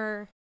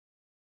Sinner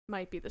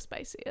might be the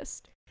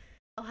spiciest.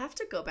 I'll have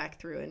to go back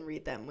through and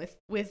read them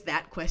with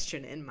that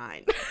question in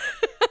mind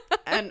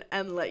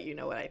and let you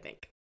know what I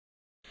think.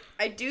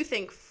 I do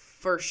think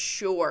for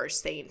sure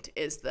Saint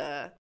is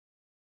the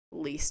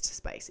least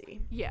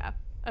spicy. Yeah,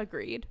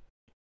 agreed.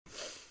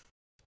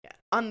 Yeah,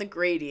 on the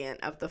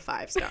gradient of the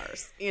 5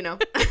 stars, you know?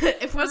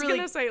 If I was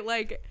going to say,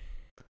 like,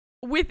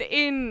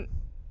 within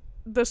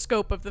the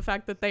scope of the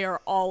fact that they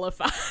are all a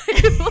 5,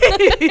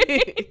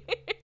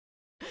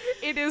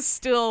 it is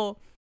still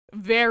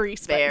very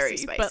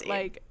spicy, but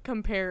like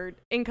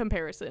in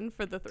comparison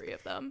for the 3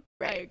 of them.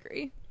 Right. I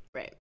agree.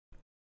 Right.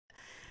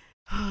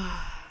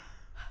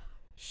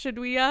 should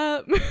we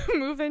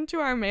move into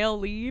our male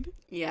lead?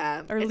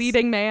 Yeah. Our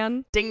leading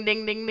man? Ding,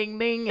 ding, ding, ding,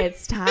 ding.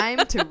 It's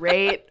time to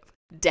rate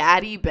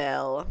Daddy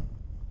Bell.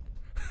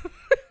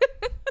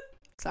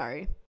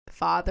 Sorry.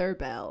 Father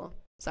Bell.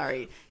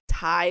 Sorry.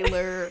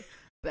 Tyler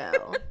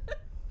Bell.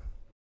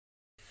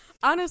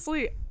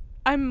 Honestly,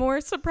 I'm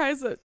more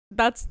surprised that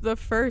that's the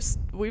first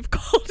we've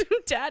called him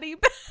Daddy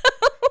Bell.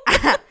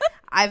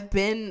 I've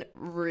been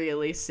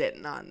really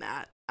sitting on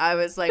that. I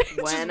was like,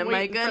 when am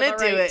I going to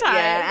do it? Time.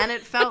 Yeah, and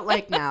it felt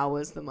like now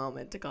was the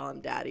moment to call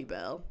him Daddy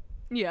Bell.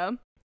 Yeah.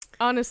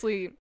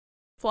 Honestly,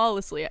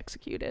 flawlessly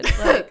executed.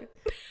 Like,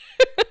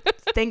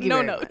 thank you no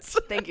very notes.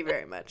 much. Thank you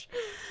very much.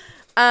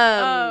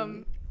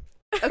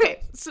 Okay.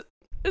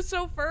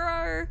 So for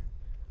our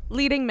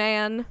leading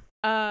man,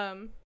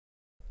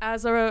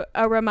 as a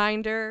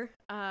reminder,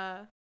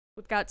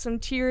 we've got some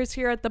tiers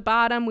here at the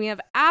bottom. We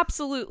have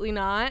absolutely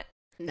not.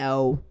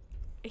 No.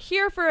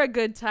 Here for a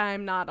good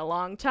time, not a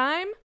long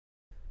time.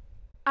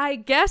 I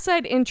guess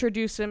I'd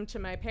introduce him to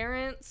my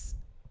parents.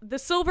 The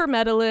silver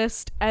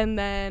medalist, and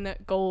then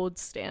gold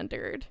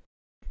standard.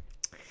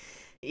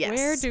 Yes.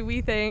 Where do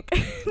we think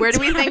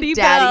Daddy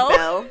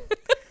Bell?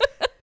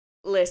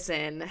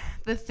 Listen,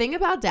 the thing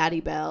about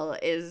Daddy Bell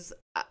is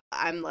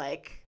I'm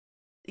like,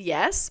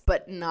 yes,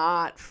 but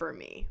not for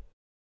me.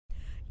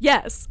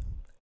 Yes.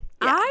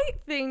 Yeah. I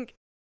think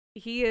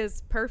he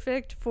is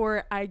perfect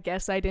for, I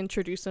guess I'd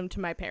introduce him to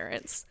my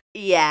parents.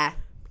 Yeah.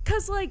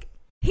 'Cause, like,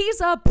 he's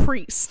a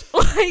priest.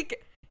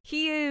 Like,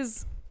 he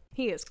is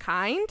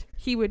kind.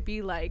 He would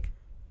be, like,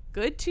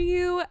 good to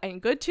you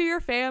and good to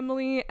your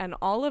family and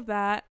all of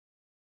that.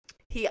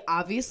 He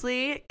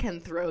obviously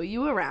can throw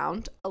you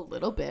around a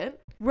little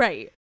bit.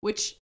 Right.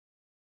 Which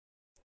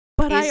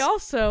But I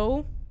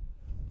also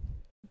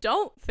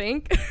don't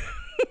think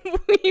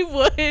we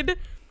would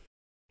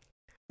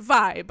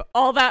vibe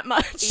all that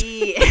much.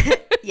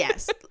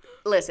 Yes.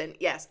 Listen,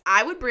 yes.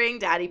 I would bring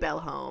Daddy Bell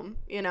home,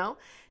 you know?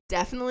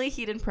 Definitely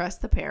he'd impress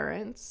the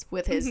parents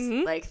with his,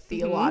 like,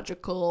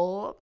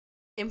 theological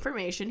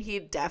information.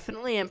 He'd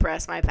definitely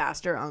impress my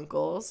pastor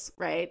uncles,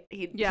 right?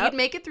 He'd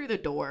make it through the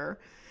door.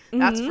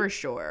 That's for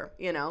sure,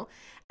 you know?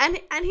 And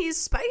he's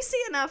spicy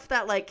enough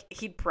that, like,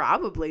 he'd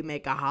probably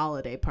make a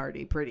holiday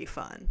party pretty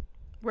fun.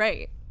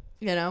 Right.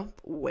 You know?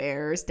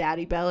 Where's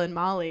Daddy Bell and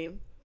Molly?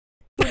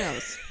 Who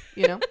knows?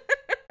 You know?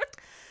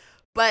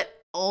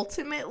 But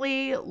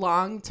ultimately,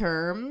 long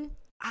term,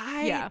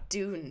 I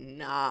do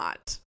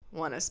not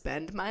want to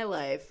spend my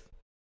life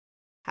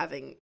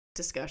having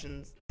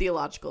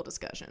theological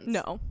discussions.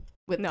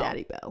 With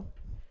Daddy Bell.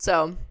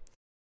 So,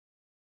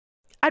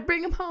 I'd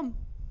bring him home.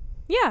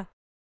 Yeah.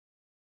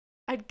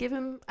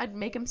 I'd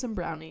make him some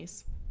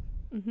brownies.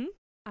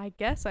 I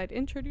guess I'd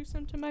introduce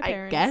him to my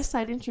parents.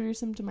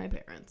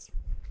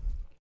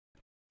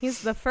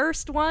 He's the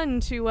first one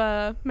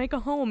to make a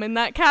home in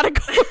that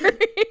category.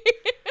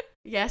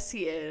 Yes,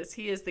 he is.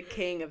 He is the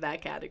king of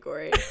that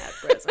category at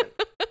present.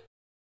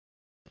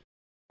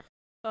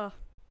 Oh,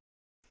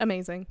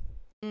 amazing.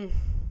 Is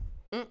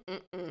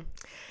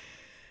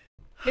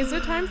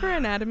it time for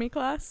anatomy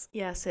class?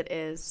 Yes, it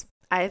is.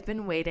 I have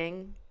been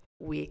waiting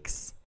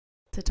weeks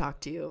to talk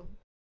to you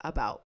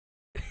about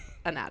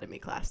anatomy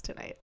class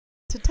tonight.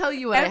 To tell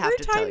you what I have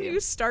to tell you. Every time you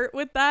start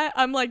with that,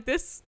 I'm like,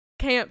 this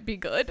can't be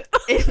good.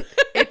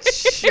 It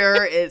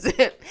sure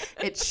isn't.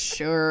 It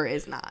sure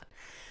is not.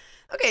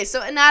 Okay,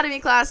 so anatomy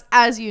class,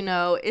 as you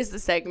know, is the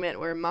segment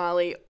where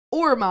Molly,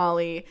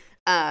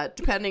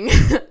 depending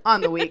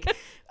on the week,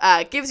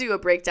 gives you a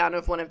breakdown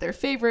of one of their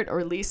favorite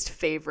or least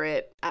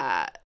favorite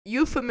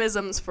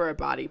euphemisms for a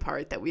body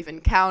part that we've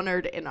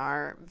encountered in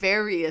our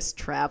various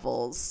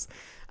travels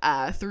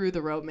through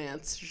the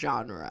romance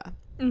genre.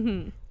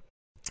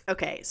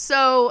 Okay,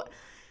 so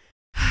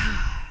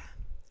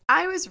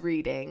I was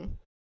reading,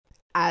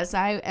 as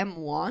I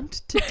am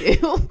wont to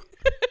do,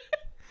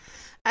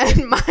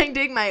 and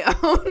minding my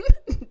own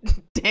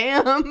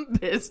damn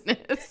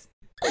business.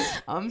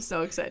 I'm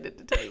so excited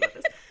to tell you about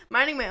this.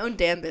 Minding my own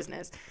damn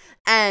business.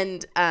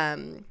 And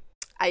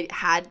I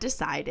had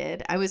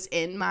decided, I was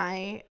in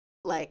my,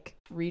 like,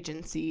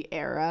 Regency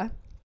era,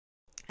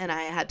 and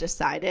I had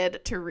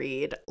decided to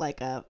read,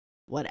 like, a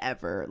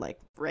whatever, like,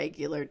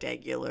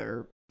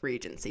 regular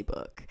Regency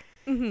book.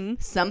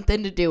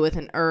 Something to do with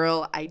an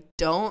earl. I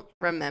don't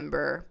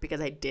remember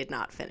because I did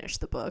not finish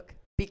the book.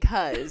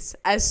 Because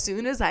as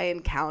soon as I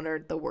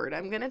encountered the word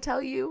I'm going to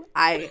tell you,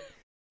 I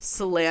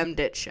slammed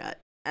it shut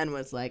and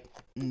was like,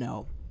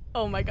 no.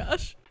 Oh my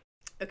gosh.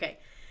 Okay.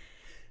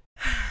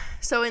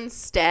 So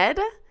instead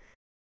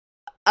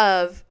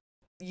of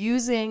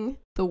using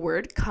the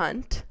word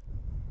cunt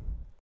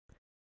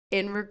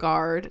in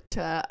regard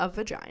to a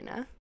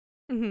vagina,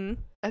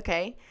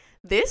 okay,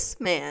 this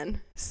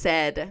man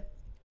said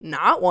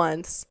not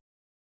once,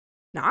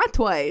 not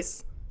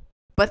twice,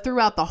 but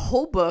throughout the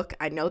whole book,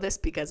 I know this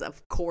because,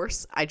 of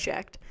course, I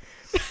checked,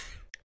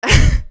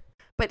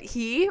 but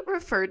he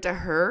referred to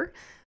her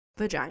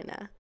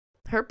vagina,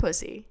 her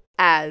pussy,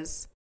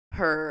 as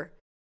her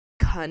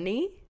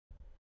cunny.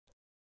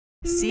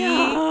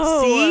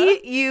 No.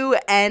 Cunny.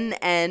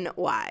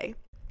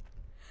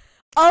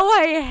 Oh,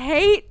 I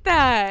hate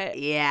that.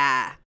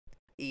 Yeah.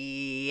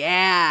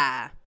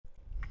 Yeah.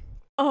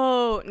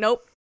 Oh,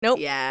 nope.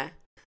 Yeah.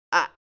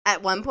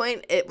 At one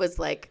point, it was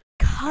like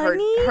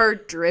Cunny? her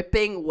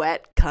dripping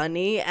wet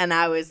cunny, and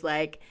I was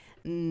like,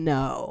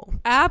 no.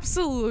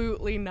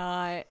 Absolutely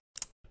not.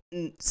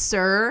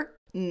 Sir,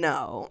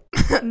 no.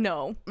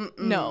 No.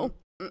 No.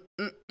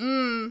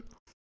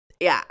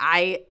 Yeah,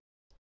 I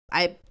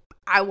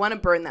want to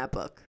burn that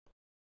book.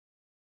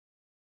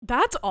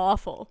 That's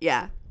awful.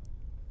 Yeah.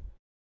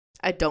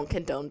 I don't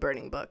condone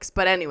burning books.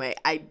 But anyway,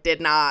 I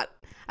did not.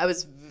 I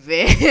was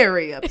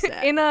very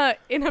upset. In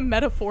a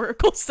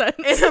metaphorical sense.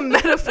 In a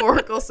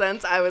metaphorical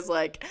sense, I was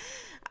like,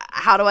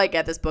 how do I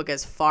get this book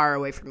as far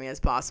away from me as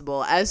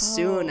possible, as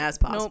soon as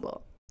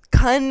possible?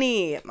 Nope.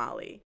 Cunny,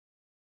 Molly.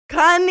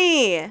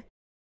 Cunny.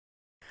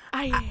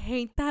 I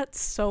hate that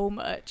so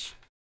much.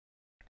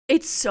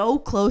 It's so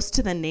close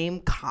to the name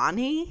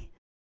Connie.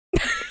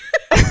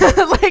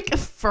 Like,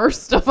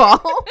 first of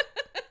all,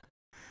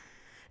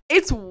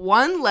 it's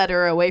one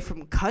letter away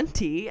from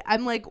cunty.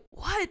 I'm like,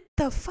 what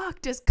the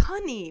fuck does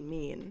cunny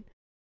mean?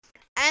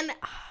 And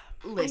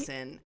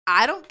listen,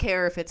 I don't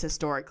care if it's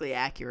historically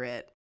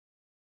accurate.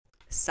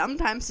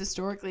 Sometimes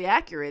historically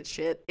accurate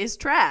shit is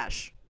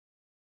trash.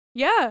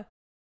 Yeah.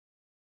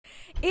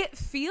 It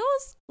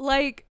feels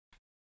like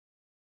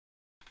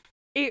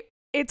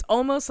it's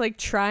almost like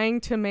trying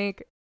to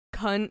make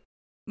cunt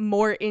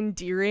more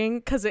endearing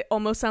because it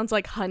almost sounds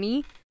like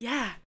honey.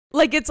 Yeah.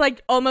 Like it's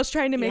like almost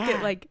trying to make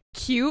it like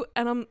cute,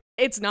 and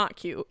it's not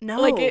cute. No.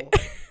 Like it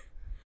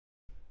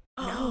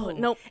No.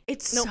 Nope.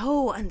 It's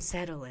so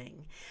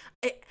unsettling.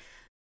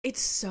 It's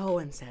so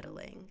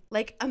unsettling.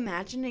 Like,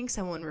 imagining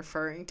someone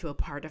referring to a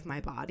part of my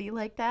body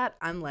like that,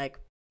 I'm like,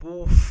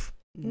 oof.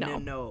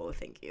 No,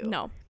 thank you.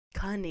 No.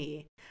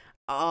 Cunny.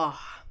 Oh,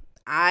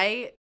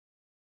 I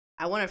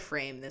want to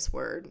frame this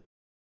word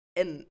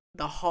in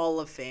the Hall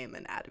of Fame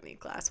anatomy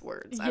class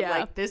words. I'm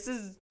like, this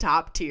is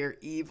top tier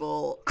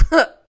evil.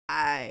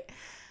 It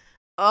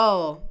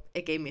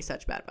gave me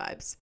such bad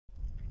vibes.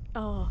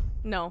 Oh,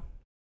 no.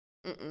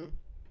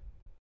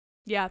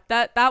 Yeah,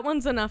 that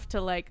one's enough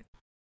to like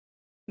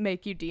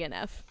make you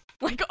DNF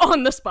like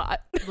on the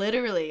spot.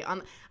 Literally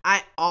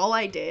all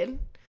I did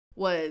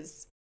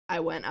was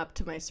I went up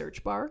to my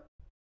search bar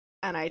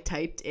and I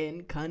typed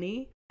in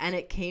cunny, and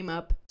it came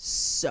up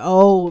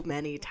so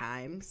many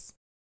times,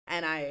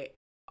 and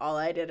all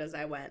I did is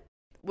I went,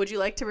 would you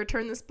like to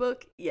return this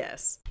book?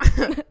 Yes.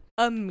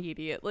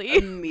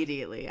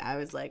 Immediately. I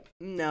was like,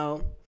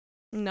 no.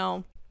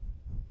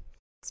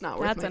 It's not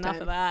worth That's my enough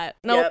time. of that.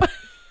 Nope.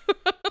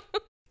 Yep.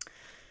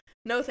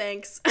 No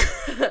thanks.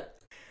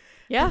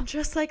 Yeah. And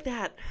just like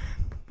that,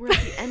 we're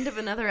at the end of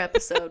another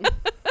episode.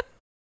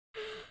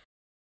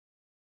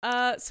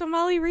 So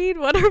Molly Reed,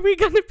 what are we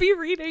going to be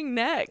reading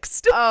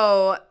next?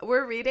 Oh,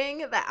 we're reading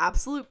the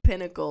absolute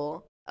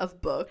pinnacle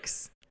of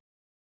books,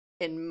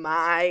 in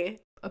my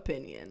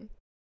opinion,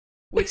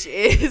 which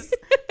is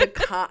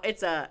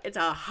it's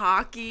a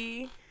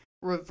hockey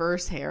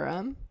reverse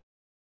harem.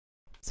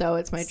 So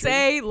it's my dream.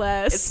 Say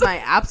less. It's my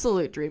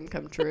absolute dream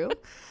come true.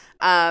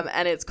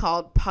 And it's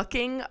called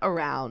Pucking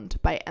Around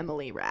by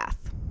Emily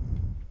Rath.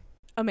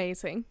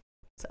 Amazing.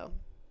 So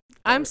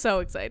I'm so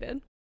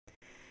excited.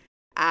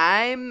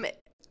 I'm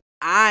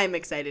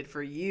excited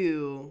for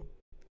you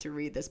to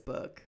read this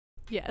book.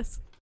 Yes.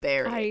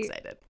 Very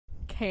excited.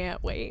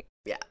 Can't wait.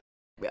 Yeah.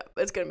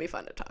 It's going to be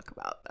fun to talk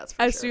about. That's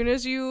for As sure. soon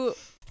as you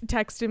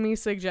texted me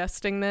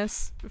suggesting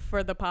this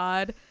for the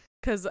pod,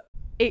 because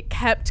it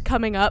kept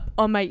coming up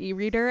on my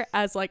e-reader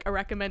as like a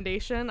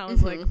recommendation, I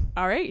was like,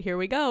 all right, here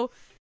we go.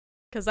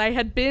 Because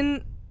I'd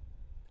been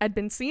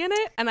seeing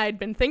it and I'd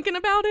been thinking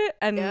about it,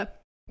 and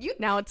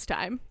now it's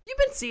time. You've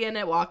been seeing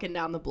it walking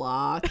down the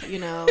block, you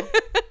know.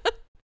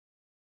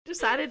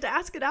 Decided to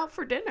ask it out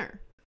for dinner.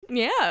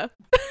 Yeah.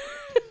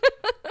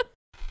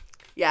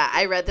 Yeah,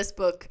 I read this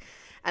book,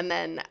 and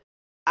then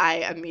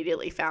I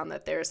immediately found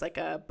that there's like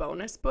a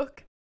bonus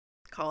book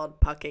called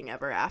Pucking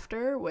Ever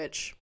After,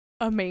 which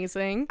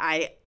amazing.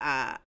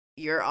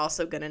 You're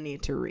also gonna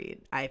need to read,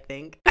 I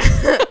think.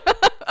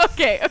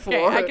 Okay,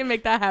 I can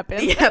make that happen.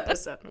 The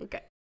episode,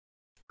 okay.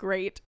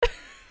 Great.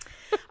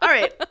 All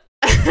right.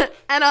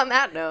 And on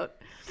that note,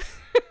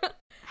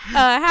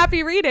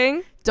 happy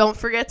reading. Don't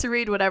forget to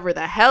read whatever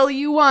the hell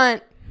you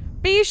want.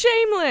 Be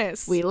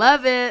shameless. We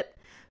love it.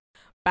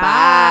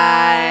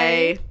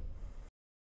 Bye. Bye.